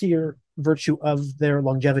sheer virtue of their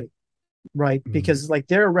longevity, right? Because like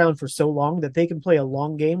they're around for so long that they can play a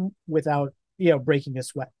long game without breaking a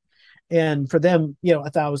sweat. And for them,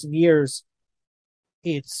 1,000 years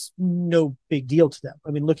it's no big deal to them.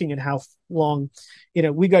 I mean, looking at how long,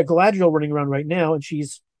 we got Galadriel running around right now, and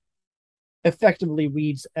she's effectively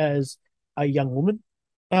reads as a young woman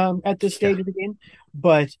at this Yeah. stage of the game,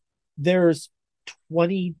 but there's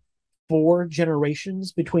 24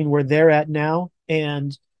 generations between where they're at now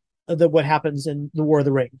and what happens in the War of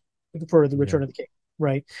the Ring for the Yeah. Return of the King,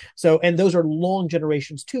 right? So, and those are long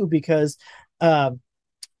generations too, uh,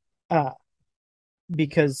 uh,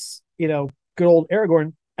 because good old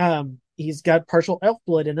Aragorn, he's got partial elf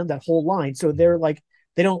blood in him, that whole line. So they're like,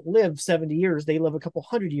 they don't live 70 years, they live a couple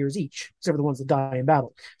hundred years each, except for the ones that die in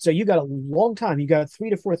battle. So you got a long time, you got 3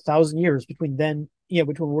 to 4 thousand years between then,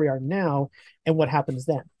 between where we are now and what happens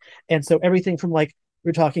then. And so everything from, like, we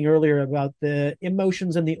were talking earlier about the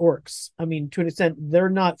emotions and the orcs. I mean, to an extent, they're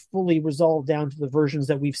not fully resolved down to the versions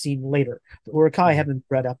that we've seen later. The Uruk-hai haven't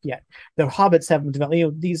bred up yet. The hobbits haven't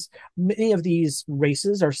developed. These many of these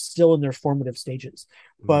races are still in their formative stages.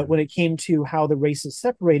 But when it came to how the races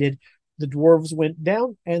separated, the dwarves went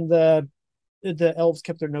down, and the elves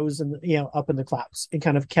kept their nose up in the clouds and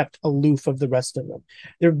kind of kept aloof of the rest of them.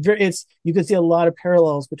 You can see a lot of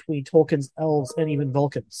parallels between Tolkien's elves and even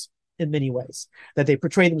Vulcans in many ways, that they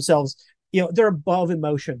portray themselves, they're above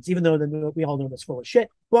emotions, even though we all know that's full of shit,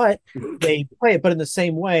 but they play it. But in the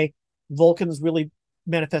same way, Vulcans really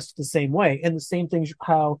manifest the same way. And the same thing,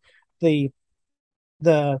 how the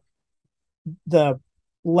the the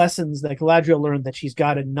lessons that Galadriel learned, that she's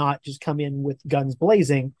got to not just come in with guns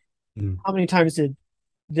blazing. Mm. How many times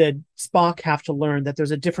did Spock have to learn that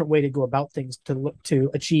there's a different way to go about things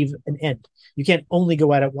to achieve an end? You can't only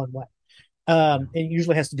go at it one way. And it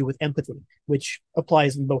usually has to do with empathy, which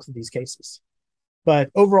applies in both of these cases. But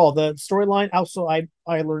overall, the storyline, also, I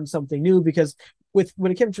learned something new, because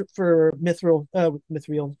when it came for Mithril,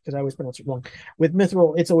 because I always pronounce it wrong. With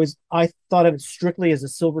Mithril, it's always, I thought of it strictly as a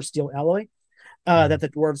silver steel alloy that the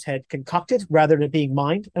dwarves had concocted rather than it being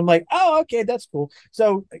mined. I'm like, oh, okay, that's cool.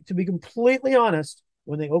 So, to be completely honest,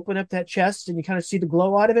 when they open up that chest and you kind of see the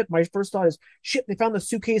glow out of it, my first thought is, shit, they found the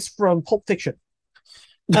suitcase from Pulp Fiction.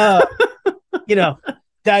 Uh,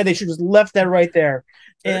 they should just left that right there.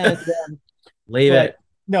 And Leave it.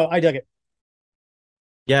 No, I dug it.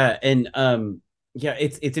 Yeah, and yeah,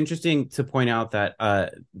 it's interesting to point out that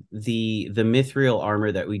the mithril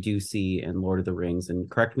armor that we do see in Lord of the Rings, and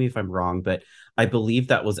correct me if I'm wrong, but I believe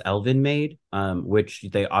that was elven made, which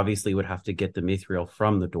they obviously would have to get the mithril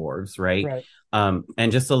from the dwarves, right? Right.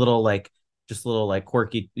 And just a little like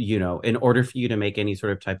quirky, in order for you to make any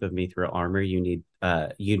sort of type of mithril armor, you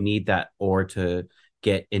need that ore to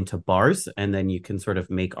get into bars, and then you can sort of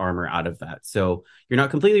make armor out of that. So you're not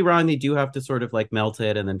completely wrong. They do have to sort of like melt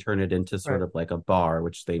it and then turn it into sort of like a bar,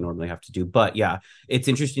 which they normally have to do. But yeah, it's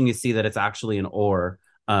interesting to see that it's actually an ore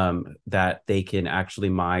that they can actually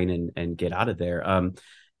mine and get out of there.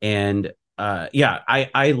 And yeah,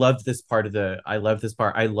 I love this part I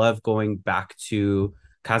love going back to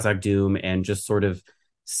Khazad Dûm and just sort of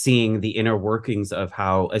seeing the inner workings of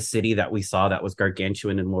how a city that we saw that was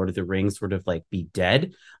gargantuan in Lord of the Rings sort of like be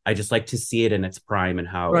dead. I just like to see it in its prime and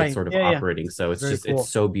how it's sort of operating. So it's just, it's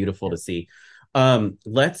so beautiful to see.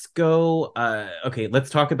 Let's go. Okay, let's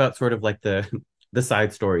talk about sort of like the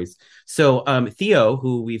side stories. So Theo,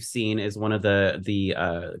 who we've seen is one of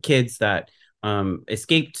the kids that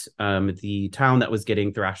escaped the town that was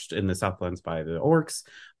getting thrashed in the Southlands by the orcs.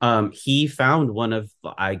 He found one of,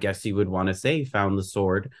 I guess you would want to say, found the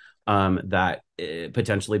sword that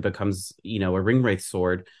potentially becomes, a ringwraith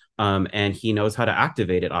sword. And he knows how to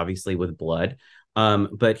activate it, obviously, with blood.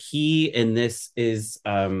 But he in this is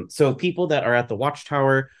so people that are at the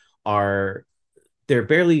watchtower they're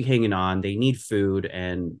barely hanging on. They need food.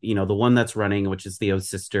 And, the one that's running, which is Theo's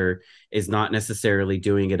sister, is not necessarily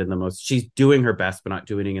doing it she's doing her best, but not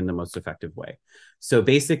doing it in the most effective way. So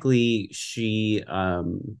basically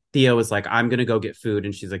Theo is like, I'm going to go get food.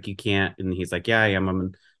 And she's like, you can't. And he's like, yeah, I am.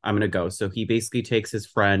 I'm going to go. So he basically takes his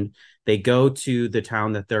friend. They go to the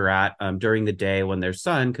town that they're at during the day when there's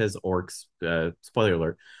sun, because orcs, spoiler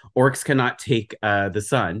alert, orcs cannot take the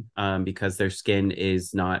sun because their skin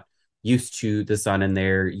is not used to the sun, and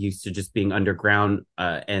they're used to just being underground,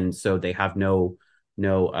 and so they have no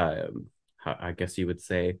I guess you would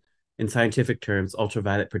say, in scientific terms,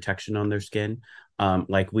 ultraviolet protection on their skin,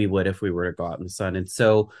 like we would if we were to go out in the sun. And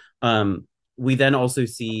so we then also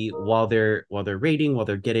see while they're raiding, while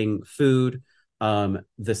they're getting food,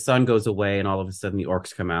 the sun goes away, and all of a sudden the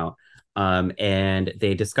orcs come out, and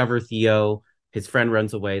they discover Theo. His friend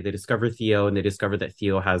runs away. They discover Theo, and they discover that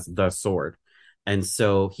Theo has the sword. And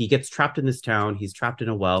so he gets trapped in this town. He's trapped in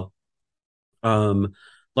a well. Long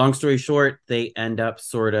story short, they end up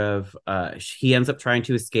he ends up trying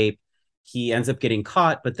to escape. he ends up getting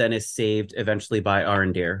caught, but then is saved eventually by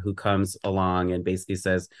Arendir, who comes along and basically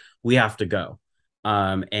says, "We have to go."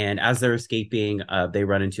 And as they're escaping, they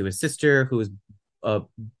run into his sister, who is uh,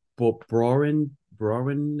 Brorin.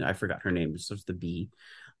 I forgot her name. It's just the B.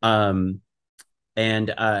 Um,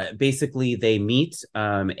 and basically they meet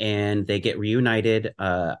and they get reunited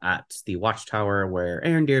at the watchtower, where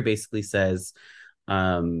Arendir basically says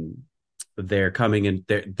they're coming, and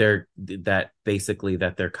they're that basically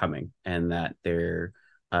that they're coming, and that they're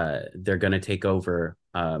going to take over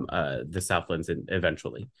the Southlands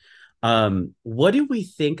eventually. What do we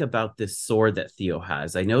think about this sword that Theo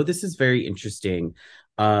has? I know this is very interesting,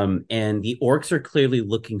 and the orcs are clearly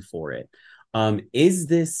looking for it. Is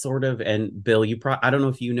this sort of, and Bill, I don't know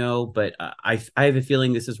if you know, but I have a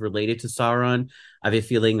feeling this is related to Sauron. I have a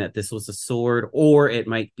feeling that this was a sword, or it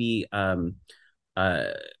might be uh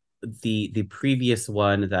the previous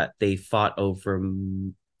one that they fought over.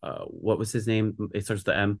 What was his name? It starts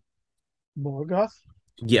with the M. Morgoth.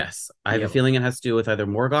 Yes, I have a Yep. feeling it has to do with either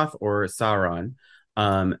Morgoth or Sauron.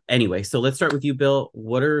 Anyway, so let's start with you, Bill.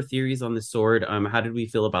 What are theories on the sword? How did we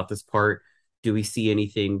feel about this part? Do we see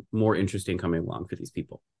anything more interesting coming along for these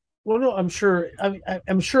people? Well, no, I'm sure.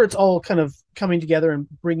 I'm sure it's all kind of coming together and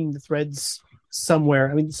bringing the threads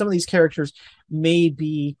somewhere. I mean, some of these characters may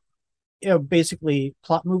be, basically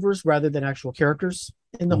plot movers rather than actual characters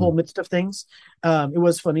in the whole Mhm. midst of things. It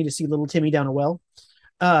was funny to see little Timmy down a well,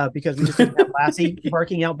 because we just didn't have Lassie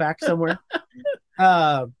barking out back somewhere.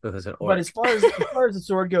 Uh, It was an but orc. as far as the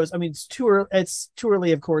sword goes, I mean, it's too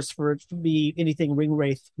early, of course, for it to be anything ring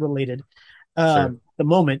wraith related. Sure. The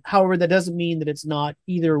moment. However, that doesn't mean that it's not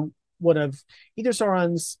one of either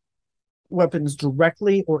Sauron's weapons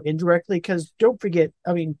directly or indirectly. Because don't forget,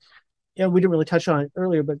 I mean, we didn't really touch on it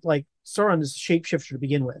earlier, but like Sauron is a shapeshifter to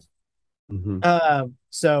begin with. Hmm.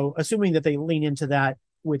 So assuming that they lean into that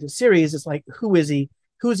with the series, it's like, who is he?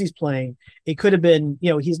 Who's he's playing? It could have been,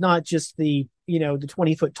 he's not just the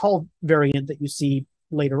 20-foot tall variant that you see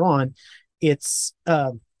later on. It's,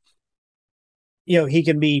 he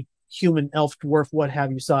can be human, elf, dwarf, what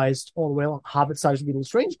have you sized all the way along. Hobbit size would be a little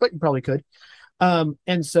strange, but you probably could.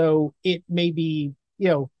 And so it may be,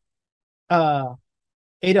 uh,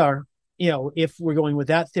 Adar, if we're going with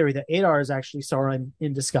that theory that Adar is actually Sauron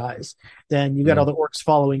in disguise, then you got all Mm. the orcs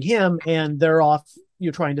following him, and they're off.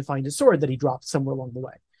 You're trying to find a sword that he dropped somewhere along the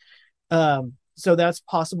way. So that's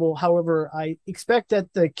possible. However, I expect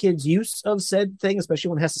that the kid's use of said thing, especially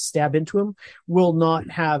when it has to stab into him, will not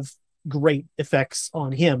have great effects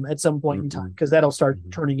on him at some point in time, Mhm. because that'll start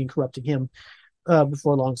Mhm. turning and corrupting him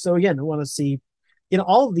before long. So again, I want to see.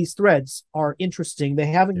 All of these threads are interesting. They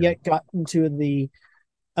haven't Yeah. yet gotten to the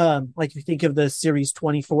like if you think of the series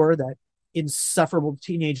 24, that insufferable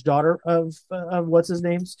teenage daughter of what's his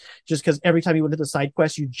name's, just because every time you went to the side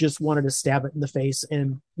quest you just wanted to stab it in the face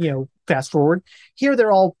and fast forward. Here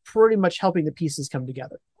they're all pretty much helping the pieces come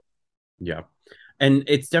together. Yeah. And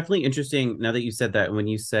it's definitely interesting now that you said that. When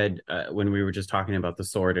you said when we were just talking about the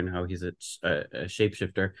sword and how he's a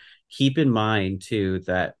shapeshifter, keep in mind too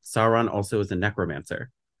that Sauron also is a necromancer,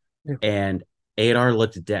 Yeah. and Adar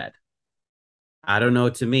looked dead. I don't know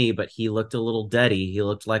to me, but he looked a little deady. He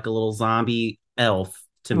looked like a little zombie elf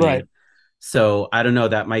to Right. me. So I don't know.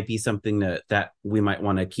 That might be something that we might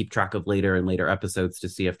want to keep track of later in later episodes to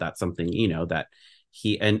see if that's something that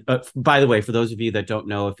he. And by the way, for those of you that don't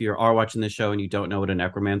know, if you are watching the show and you don't know what a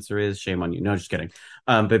necromancer is, shame on you. No, just kidding.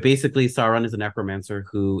 But basically, Sauron is a necromancer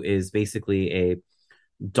who is basically a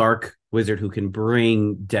dark wizard who can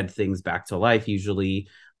bring dead things back to life, usually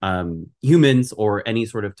humans or any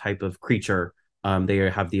sort of type of creature. They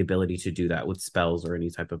have the ability to do that with spells or any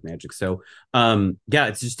type of magic. So, yeah,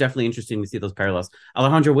 it's just definitely interesting to see those parallels.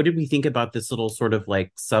 Alejandro, what did we think about this little sort of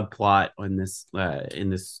like subplot in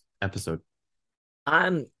this episode?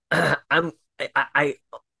 I'm I'm I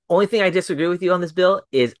only thing I disagree with you on this, Bill,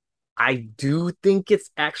 is I do think it's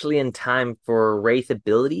actually in time for Wraith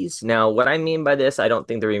abilities. Now, what I mean by this, I don't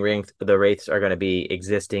think the Wraiths are going to be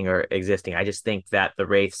existing or existing. I just think that the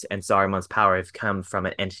Wraiths and Saruman's power have come from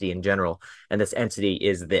an entity in general, and this entity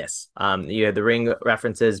is this. You have the ring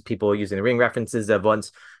references, people using the ring references of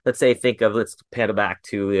once. Let's paddle back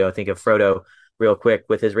to think of Frodo real quick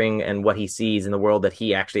with his ring and what he sees in the world that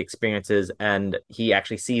he actually experiences, and he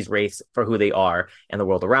actually sees wraiths for who they are and the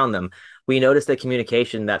world around them. We notice the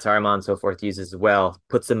communication that Saruman and so forth uses as well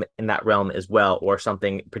puts them in that realm as well, or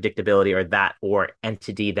something predictability or that or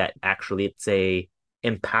entity that actually it's a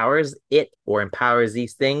empowers it or empowers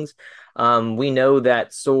these things. We know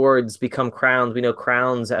that swords become crowns. We know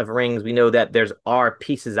crowns have rings. We know that there's are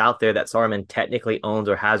pieces out there that Saruman technically owns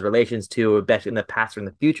or has relations to, or bet in the past or in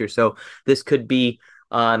the future. So this could be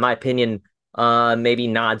in my opinion, maybe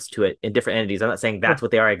nods to it in different entities. I'm not saying Sure. that's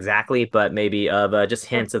what they are exactly, but maybe of just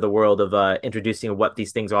hints of the world of introducing what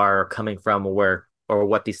these things are coming from, or where or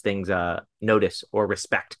what these things notice or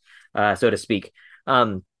respect, so to speak.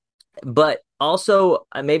 But also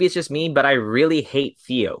maybe it's just me, but I really hate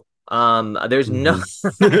Theo. There's no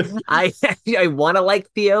Mhm. I I want to like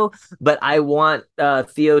Theo, but I want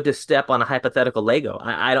Theo to step on a hypothetical Lego.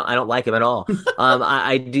 I don't like him at all.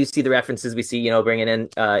 I do see the references we see, bringing in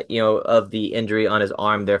of the injury on his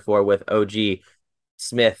arm, therefore with OG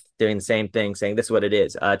Smith doing the same thing, saying this is what it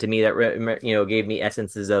is. To me, that gave me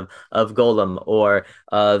essences of Golem, or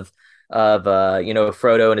of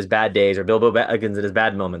Frodo in his bad days, or Bilbo Baggins in his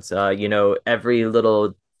bad moments. Every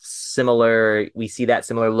little similar, we see that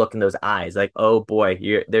similar look in those eyes, like, oh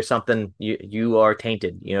boy, there's something, you are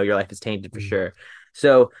tainted. Your life is tainted for sure.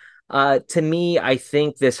 So, to me, I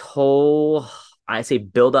think this whole, I say,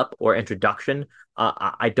 build up or introduction,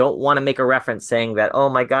 I don't want to make a reference saying that, oh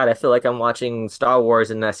my God, I feel like I'm watching Star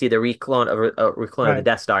Wars and I see the reclone of the Right.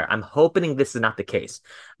 Death Star. I'm hoping this is not the case.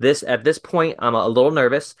 At this point, I'm a little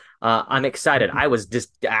nervous. I'm excited. I was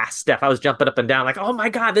just, Steph, I was jumping up and down like, oh my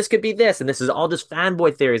God, this could be this. And this is all just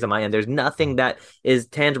fanboy theories on my end. There's nothing that is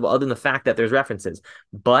tangible other than the fact that there's references.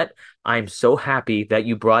 But I'm so happy that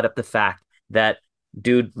you brought up the fact that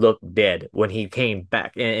dude looked dead when he came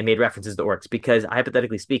back and made references to orcs, because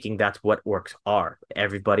hypothetically speaking, that's what orcs are.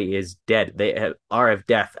 Everybody is dead. Are of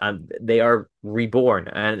death. They are reborn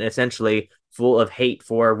and essentially full of hate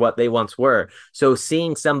for what they once were. So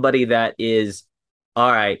seeing somebody that is, all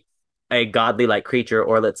right, a godly like creature,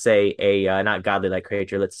 or let's say a not godly like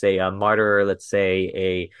creature, let's say a martyr, let's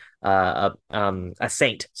say a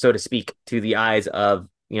saint, so to speak, to the eyes of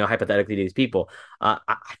hypothetically these people.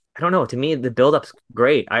 I don't know. To me, the build-up's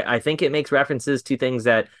great. I think it makes references to things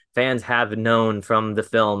that fans have known from the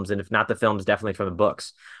films, and if not the films, definitely from the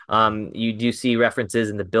books. You do see references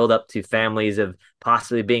in the build-up to families of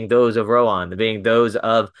possibly being those of Rohan, being those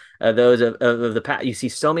of the past. You see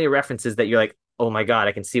so many references that you're like, oh my God,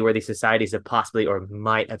 I can see where these societies have possibly or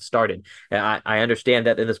might have started. And I understand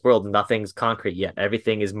that in this world, nothing's concrete yet.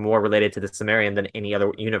 Everything is more related to the Sumerian than any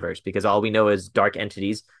other universe, because all we know is dark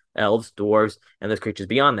entities, elves, dwarves, and those creatures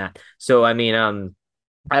beyond that. So, I mean,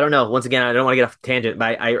 I don't know. Once again, I don't want to get off tangent,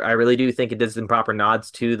 but I really do think it does some proper nods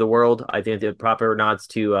to the world. I think the proper nods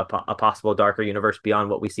to a possible darker universe beyond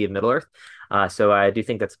what we see in Middle Earth. So I do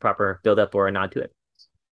think that's a proper build up or a nod to it.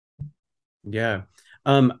 Yeah.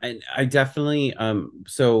 I definitely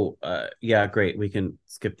yeah, great. We can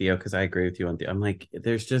skip Theo because I agree with you on Theo. I'm like,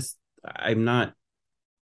 there's just I'm not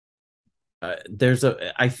there's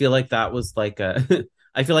a I feel like that was like a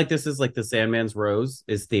I feel like this is like the Sandman's Rose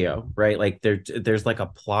is Theo, right? Like there's like a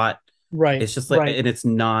plot. Right. It's just like, Right. and it's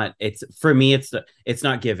not, it's for me, it's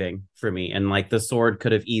not giving for me. And like the sword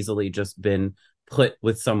could have easily just been put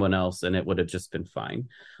with someone else and it would have just been fine.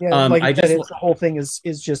 Yeah, like I I said, just it's the whole thing is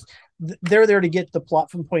just they're there to get the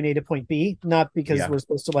plot from point A to point B, not because yeah, we're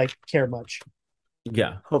supposed to like care much. yeah,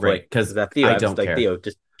 right. Hopefully, because Because that Theo, I I was don't like, care. Theo,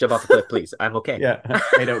 just jump off a cliff, please. I'm okay. Yeah,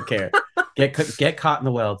 I don't care. Get caught in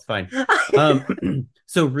the well. It's fine.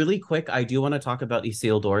 So really quick, I do want to talk about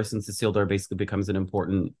Isildur, since Isildur basically becomes an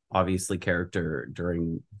important, obviously, character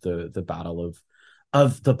during the battle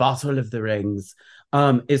of the rings.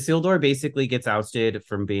 Isildur basically gets ousted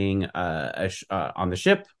from being on the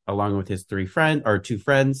ship along with his two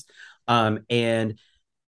friends, and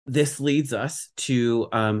this leads us to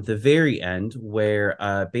the very end,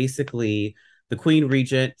 where basically the Queen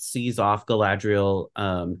Regent sees off Galadriel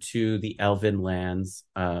to the Elven lands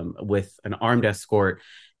with an armed escort,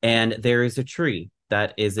 and there is a tree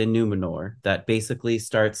that is in Numenor that basically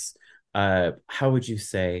starts, how would you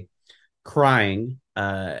say, crying,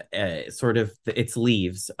 sort of its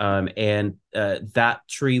leaves, and that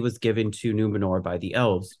tree was given to Numenor by the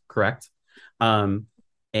elves, correct? Um,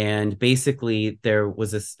 and basically there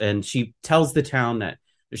was this, and she tells the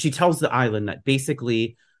island that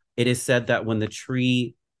basically it is said that when the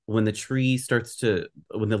tree starts to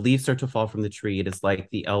when the leaves start to fall from the tree, it is like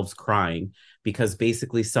the elves crying, because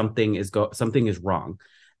basically something is wrong.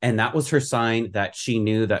 And that was her sign that she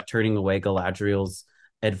knew that turning away Galadriel's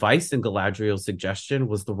advice and Galadriel's suggestion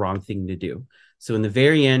was the wrong thing to do. So in the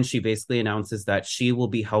very end, she basically announces that she will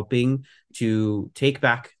be helping to take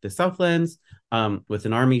back the Southlands with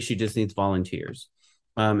an army. She just needs volunteers.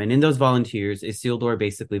 And in those volunteers, Isildur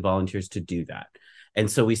basically volunteers to do that. And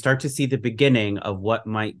so we start to see the beginning of what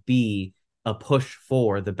might be a push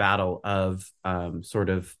for the battle of sort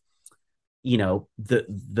of,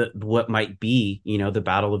 the what might be, the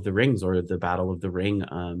Battle of the Rings, or the Battle of the Ring,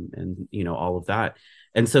 and all of that.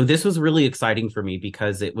 And so this was really exciting for me,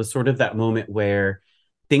 because it was sort of that moment where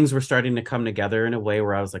things were starting to come together in a way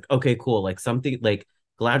where I was like, okay, cool. Like something like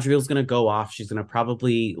Galadriel's gonna go off. She's gonna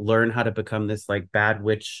probably learn how to become this like bad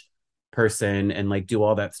witch person and like do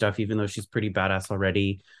all that stuff, even though she's pretty badass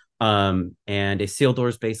already. And Isildur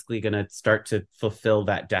is basically gonna start to fulfill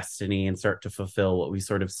that destiny and start to fulfill what we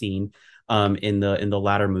sort of seen in the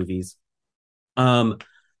latter movies. Um,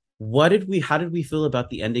 how did we feel about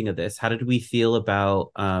the ending of this? How did we feel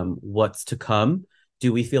about what's to come?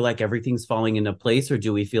 Do we feel like everything's falling into place, or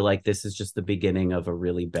do we feel like this is just the beginning of a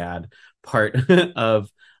really bad part of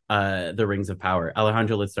the Rings of Power?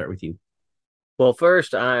 Alejandro, let's start with you. Well,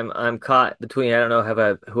 first, I'm caught between I don't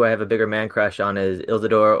know who I have a bigger man crush on is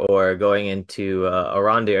Isildur or going into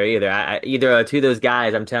Arondir either. Either two of those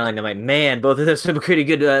guys. I'm telling them like, man, both of them some pretty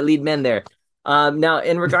good lead men there. Now,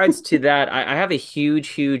 in regards to that, I have a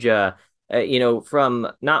huge,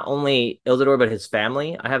 from not only Isildur but his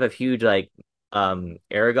family. I have a huge like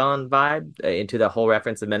Aragon vibe into the whole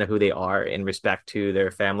reference of men of who they are in respect to their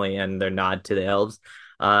family and their nod to the elves.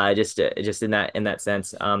 Just in that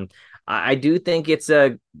sense. I do think it's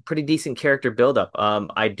a pretty decent character buildup.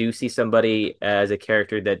 I do see somebody as a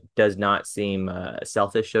character that does not seem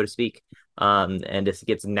selfish, so to speak, and just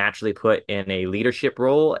gets naturally put in a leadership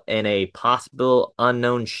role in a possible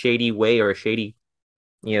unknown shady way or a shady,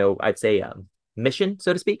 I'd say mission,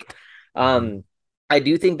 so to speak. Mhm. I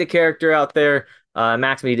do think the character out there,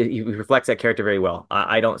 Max, he reflects that character very well.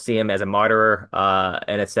 I don't see him as a martyr,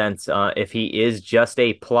 in a sense. If he is just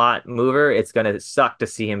a plot mover, it's gonna suck to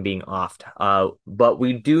see him being offed. But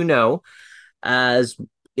we do know, as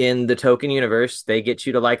in the Token universe, they get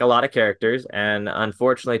you to like a lot of characters, and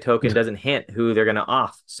unfortunately, Token doesn't hint who they're gonna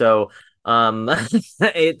off. So,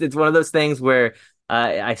 it's one of those things where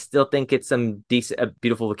I still think it's some decent,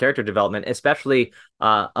 beautiful character development, especially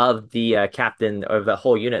of the captain of the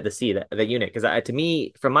whole unit, the unit. Because to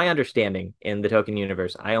me, from my understanding in the Token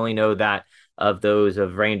universe, I only know that of those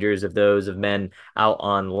of rangers, of those of men out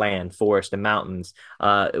on land, forest, and mountains.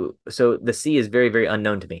 So the sea is very, very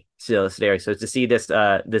unknown to me. So to see this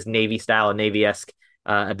Navy style, Navy esque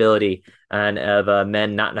ability and of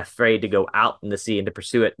men not afraid to go out in the sea and to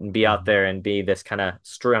pursue it and be out there and be this kind of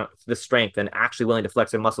strength and actually willing to flex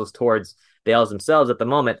their muscles towards the elves themselves at the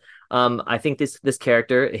moment. I think this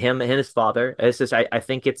character, him and his father, it's just I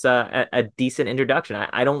think it's a decent introduction.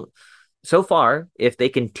 I don't so far if they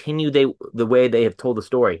continue the way they have told the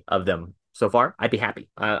story of them so far, I'd be happy.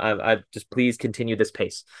 I just please continue this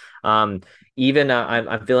pace. Even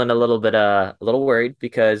I'm feeling a little worried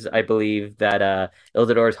because I believe that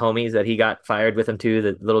Ildador's homies that he got fired with him too,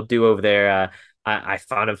 the little duo over there. I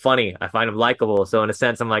found him funny. I find him likable. So in a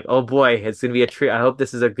sense, I'm like, oh boy, it's gonna be a trio. I hope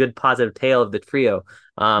this is a good positive tale of the trio,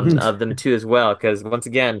 of them too as well. Because once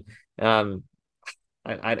again, um,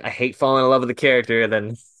 I hate falling in love with the character and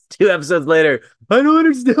then 2 episodes later, I don't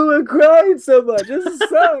understand why I'm crying so much. This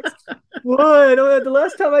sucks. Why? I don't, the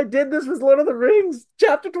last time I did this was Lord of the Rings,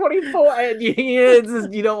 chapter 24. And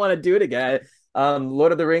you don't want to do it again.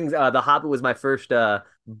 Lord of the Rings, The Hobbit was my first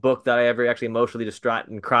book that I ever actually emotionally distraught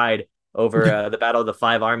and cried over the Battle of the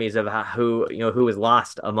Five Armies of who was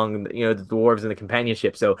lost among the dwarves and the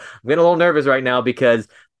companionship. So I'm getting a little nervous right now because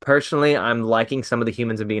personally, I'm liking some of the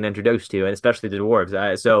humans I'm being introduced to, and especially the dwarves.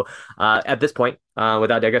 At this point,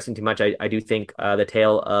 without digressing too much, I do think the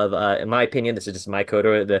tale of, in my opinion, this is just my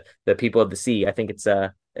coda, the people of the sea. I think it's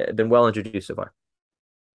been well introduced so far.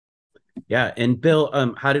 Yeah, and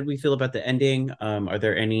Bill, how did we feel about the ending? Are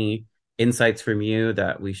there any insights from you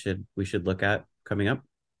that we should look at coming up?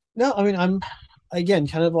 No, I mean I'm again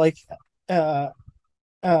kind of like uh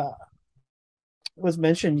uh was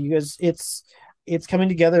mentioned, you guys, it's coming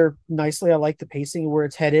together nicely. I like the pacing where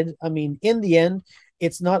it's headed. I mean, in the end,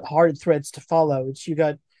 it's not hard threads to follow. It's you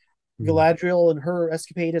got Mhm. Galadriel and her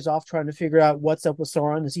escapade is off trying to figure out what's up with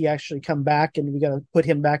Sauron. Does he actually come back? And we got to put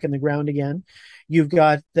him back in the ground again. You've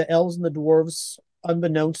got the elves and the dwarves,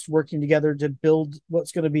 unbeknownst, working together to build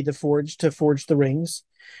what's going to be the forge to forge the rings.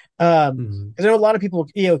 Mhm. Because I know a lot of people,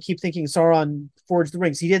 keep thinking Sauron forged the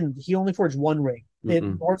rings. He didn't. He only forged one ring.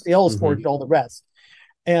 Mm-mm. The elves forged Mhm. all the rest.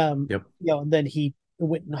 Yep. And then he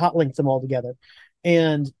went and hot linked them all together.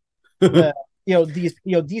 And uh,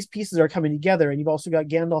 these pieces are coming together, and you've also got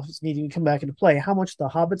Gandalf needing to come back into play. How much the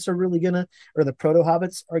hobbits are really gonna, or the proto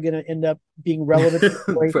hobbits are gonna end up being relevant to the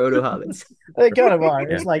story? Proto hobbits. They kind of are.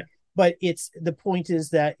 Yeah. It's like, but it's the point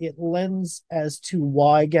is that it lends as to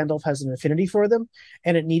why Gandalf has an affinity for them,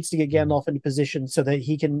 and it needs to get Mhm. Gandalf into position so that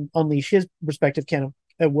he can unleash his respective kind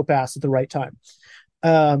of whoop ass at the right time.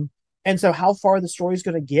 Um, and so, how far the story is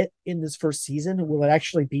going to get in this first season? Will it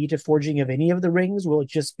actually be to forging of any of the rings? Will it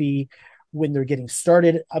just be when they're getting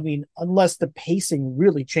started? I mean, unless the pacing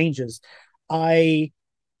really changes, I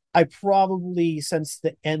I probably sense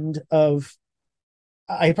the end of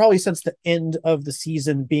I probably sense the end of the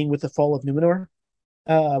season being with the fall of Numenor.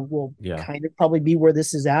 Will Yeah. kind of probably be where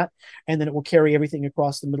this is at, and then it will carry everything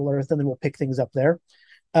across the Middle Earth, and then we'll pick things up there.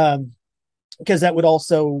 Um, because that would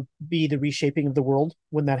also be the reshaping of the world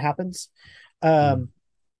when that happens. Mm.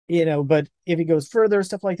 Um, but if it goes further,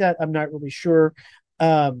 stuff like that, I'm not really sure.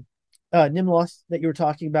 Um, Nimloth that you were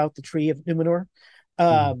talking about, the tree of Numenor.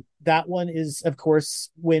 Mm. That one is, of course,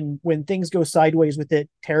 when things go sideways with it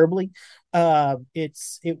terribly,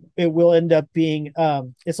 it will end up being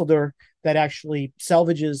Isildur that actually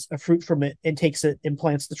salvages a fruit from it and takes it and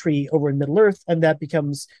plants the tree over in Middle Earth, and that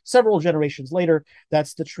becomes several generations later.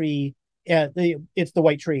 That's the tree. It's the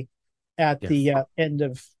white tree at Yes. the end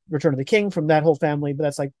of Return of the King from that whole family, but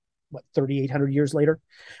that's like what 3,800 years later.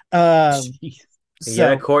 Jeez. Yeah,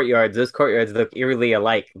 the So courtyards, those courtyards look eerily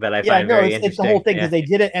alike that I yeah, find no, very it's the whole interesting. thing because Yeah, they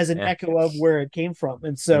did it as an yeah. echo of where it came from,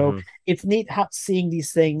 and so Hmm. it's neat how seeing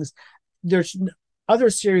these things. There's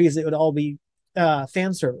other series that would all be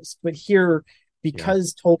fan service, but here, Yeah.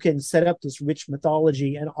 because Tolkien set up this rich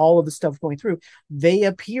mythology and all of the stuff going through, they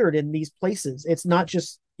appeared in these places. It's not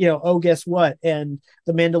just oh, guess what, and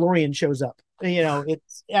the Mandalorian shows up.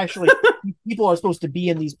 It's actually people are supposed to be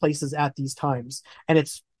in these places at these times, and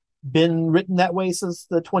it's been written that way since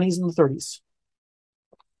the 20s and the 30s.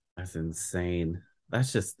 That's insane.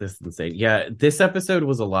 This insane. Yeah, this episode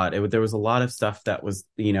was a lot. There was a lot of stuff that was,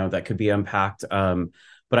 that could be unpacked.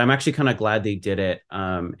 But I'm actually kind of glad they did it.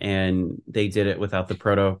 And they did it without the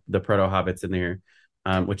proto hobbits in there.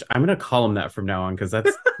 Which I'm gonna call them that from now on because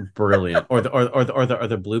that's brilliant. Or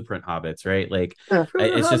the blueprint hobbits, right? Like Proto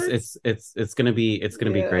it's just Hobbits. it's gonna be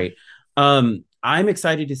Yeah. great. I'm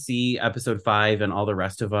excited to see episode 5 and all the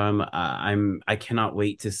rest of them. I cannot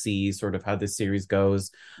wait to see sort of how this series goes.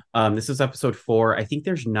 This is episode 4. I think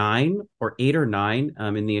there's 8 or 9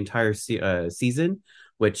 in the entire season,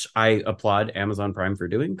 which I applaud Amazon Prime for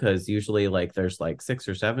doing because usually like there's like 6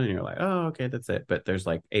 or 7 and you're like, oh, okay, that's it. But there's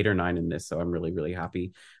like 8 or 9 in this, so I'm really really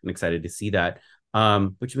happy and excited to see that.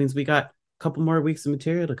 Which means we got a couple more weeks of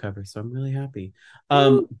material to cover, so I'm really happy.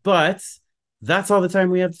 But that's all the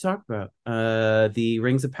time we have to talk about. The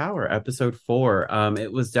Rings of Power, episode 4.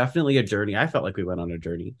 It was definitely a journey. I felt like we went on a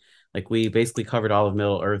journey. Like we basically covered all of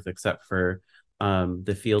Middle Earth except for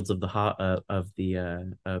the fields of Nori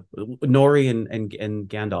and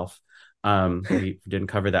Gandalf. We didn't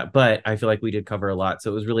cover that, but I feel like we did cover a lot,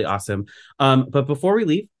 so it was really awesome. But before we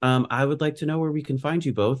leave, I would like to know where we can find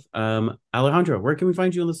you both. Alejandro, where can we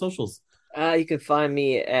find you on the socials? You can find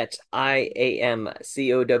me at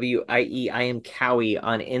IAMCOWIE. I am Cowie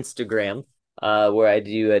on Instagram, where I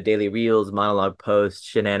do daily reels, monologue posts,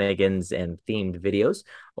 shenanigans, and themed videos.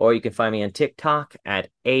 Or you can find me on TikTok at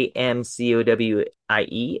AMCOWIE,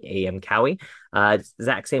 AM Cowie.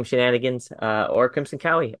 Exact same shenanigans, or Crimson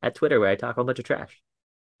Cowie at Twitter, where I talk a whole bunch of trash.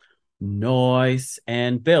 Nice.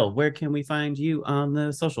 And Bill, where can we find you on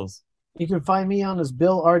the socials? You can find me on as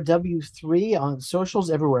Bill RW3 on socials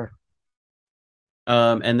everywhere.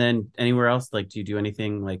 And then anywhere else, like, do you do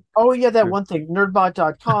anything like? Oh yeah, that one thing,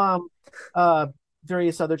 nerdbot.com, uh,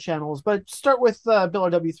 various other channels, but start with Bill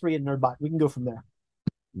RW3 and Nerdbot. We can go from there.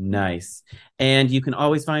 Nice. And you can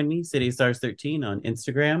always find me, City Stars 13 on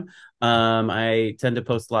Instagram. I tend to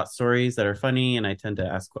post a lot of stories that are funny, and I tend to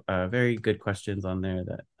ask very good questions on there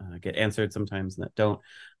that get answered sometimes and that don't.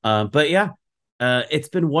 But yeah, it's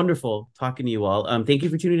been wonderful talking to you all. Thank you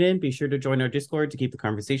for tuning in. Be sure to join our Discord to keep the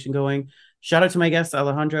conversation going. Shout out to my guests,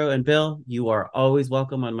 Alejandro and Bill. You are always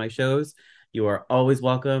welcome on my shows. You are always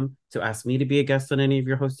welcome to ask me to be a guest on any of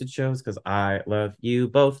your hosted shows because I love you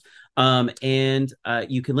both. And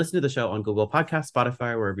you can listen to the show on Google Podcasts,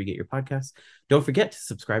 Spotify, wherever you get your podcasts. Don't forget to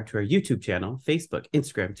subscribe to our YouTube channel, Facebook,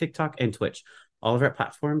 Instagram, TikTok, and Twitch. All of our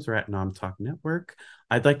platforms are at Nom Talk Network.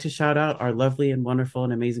 I'd like to shout out our lovely and wonderful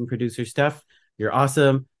and amazing producer, Steph. You're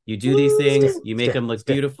awesome. You do these things. You make them look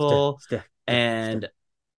beautiful and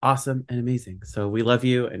awesome and amazing. So we love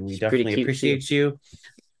you and we She's pretty definitely cute too. appreciate you.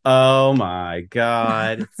 Oh my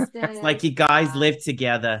God. It's like you guys live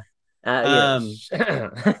together. Um, Yeah.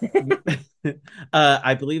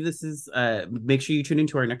 I believe this is make sure you tune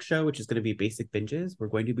into our next show, which is going to be Basic Binges. We're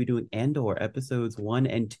going to be doing Andor episodes 1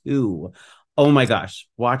 and 2. Oh my gosh,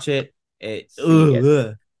 watch it. See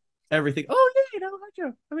it. Everything. Oh yeah,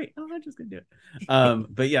 Alejandro. Oh, wait, Alejandro's gonna do it.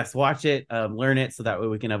 But yes, watch it, learn it, so that way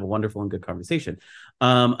we can have a wonderful and good conversation.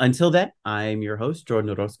 Until then, I'm your host, Jordyn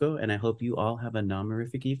Orozco, and I hope you all have a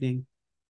non-horrific evening.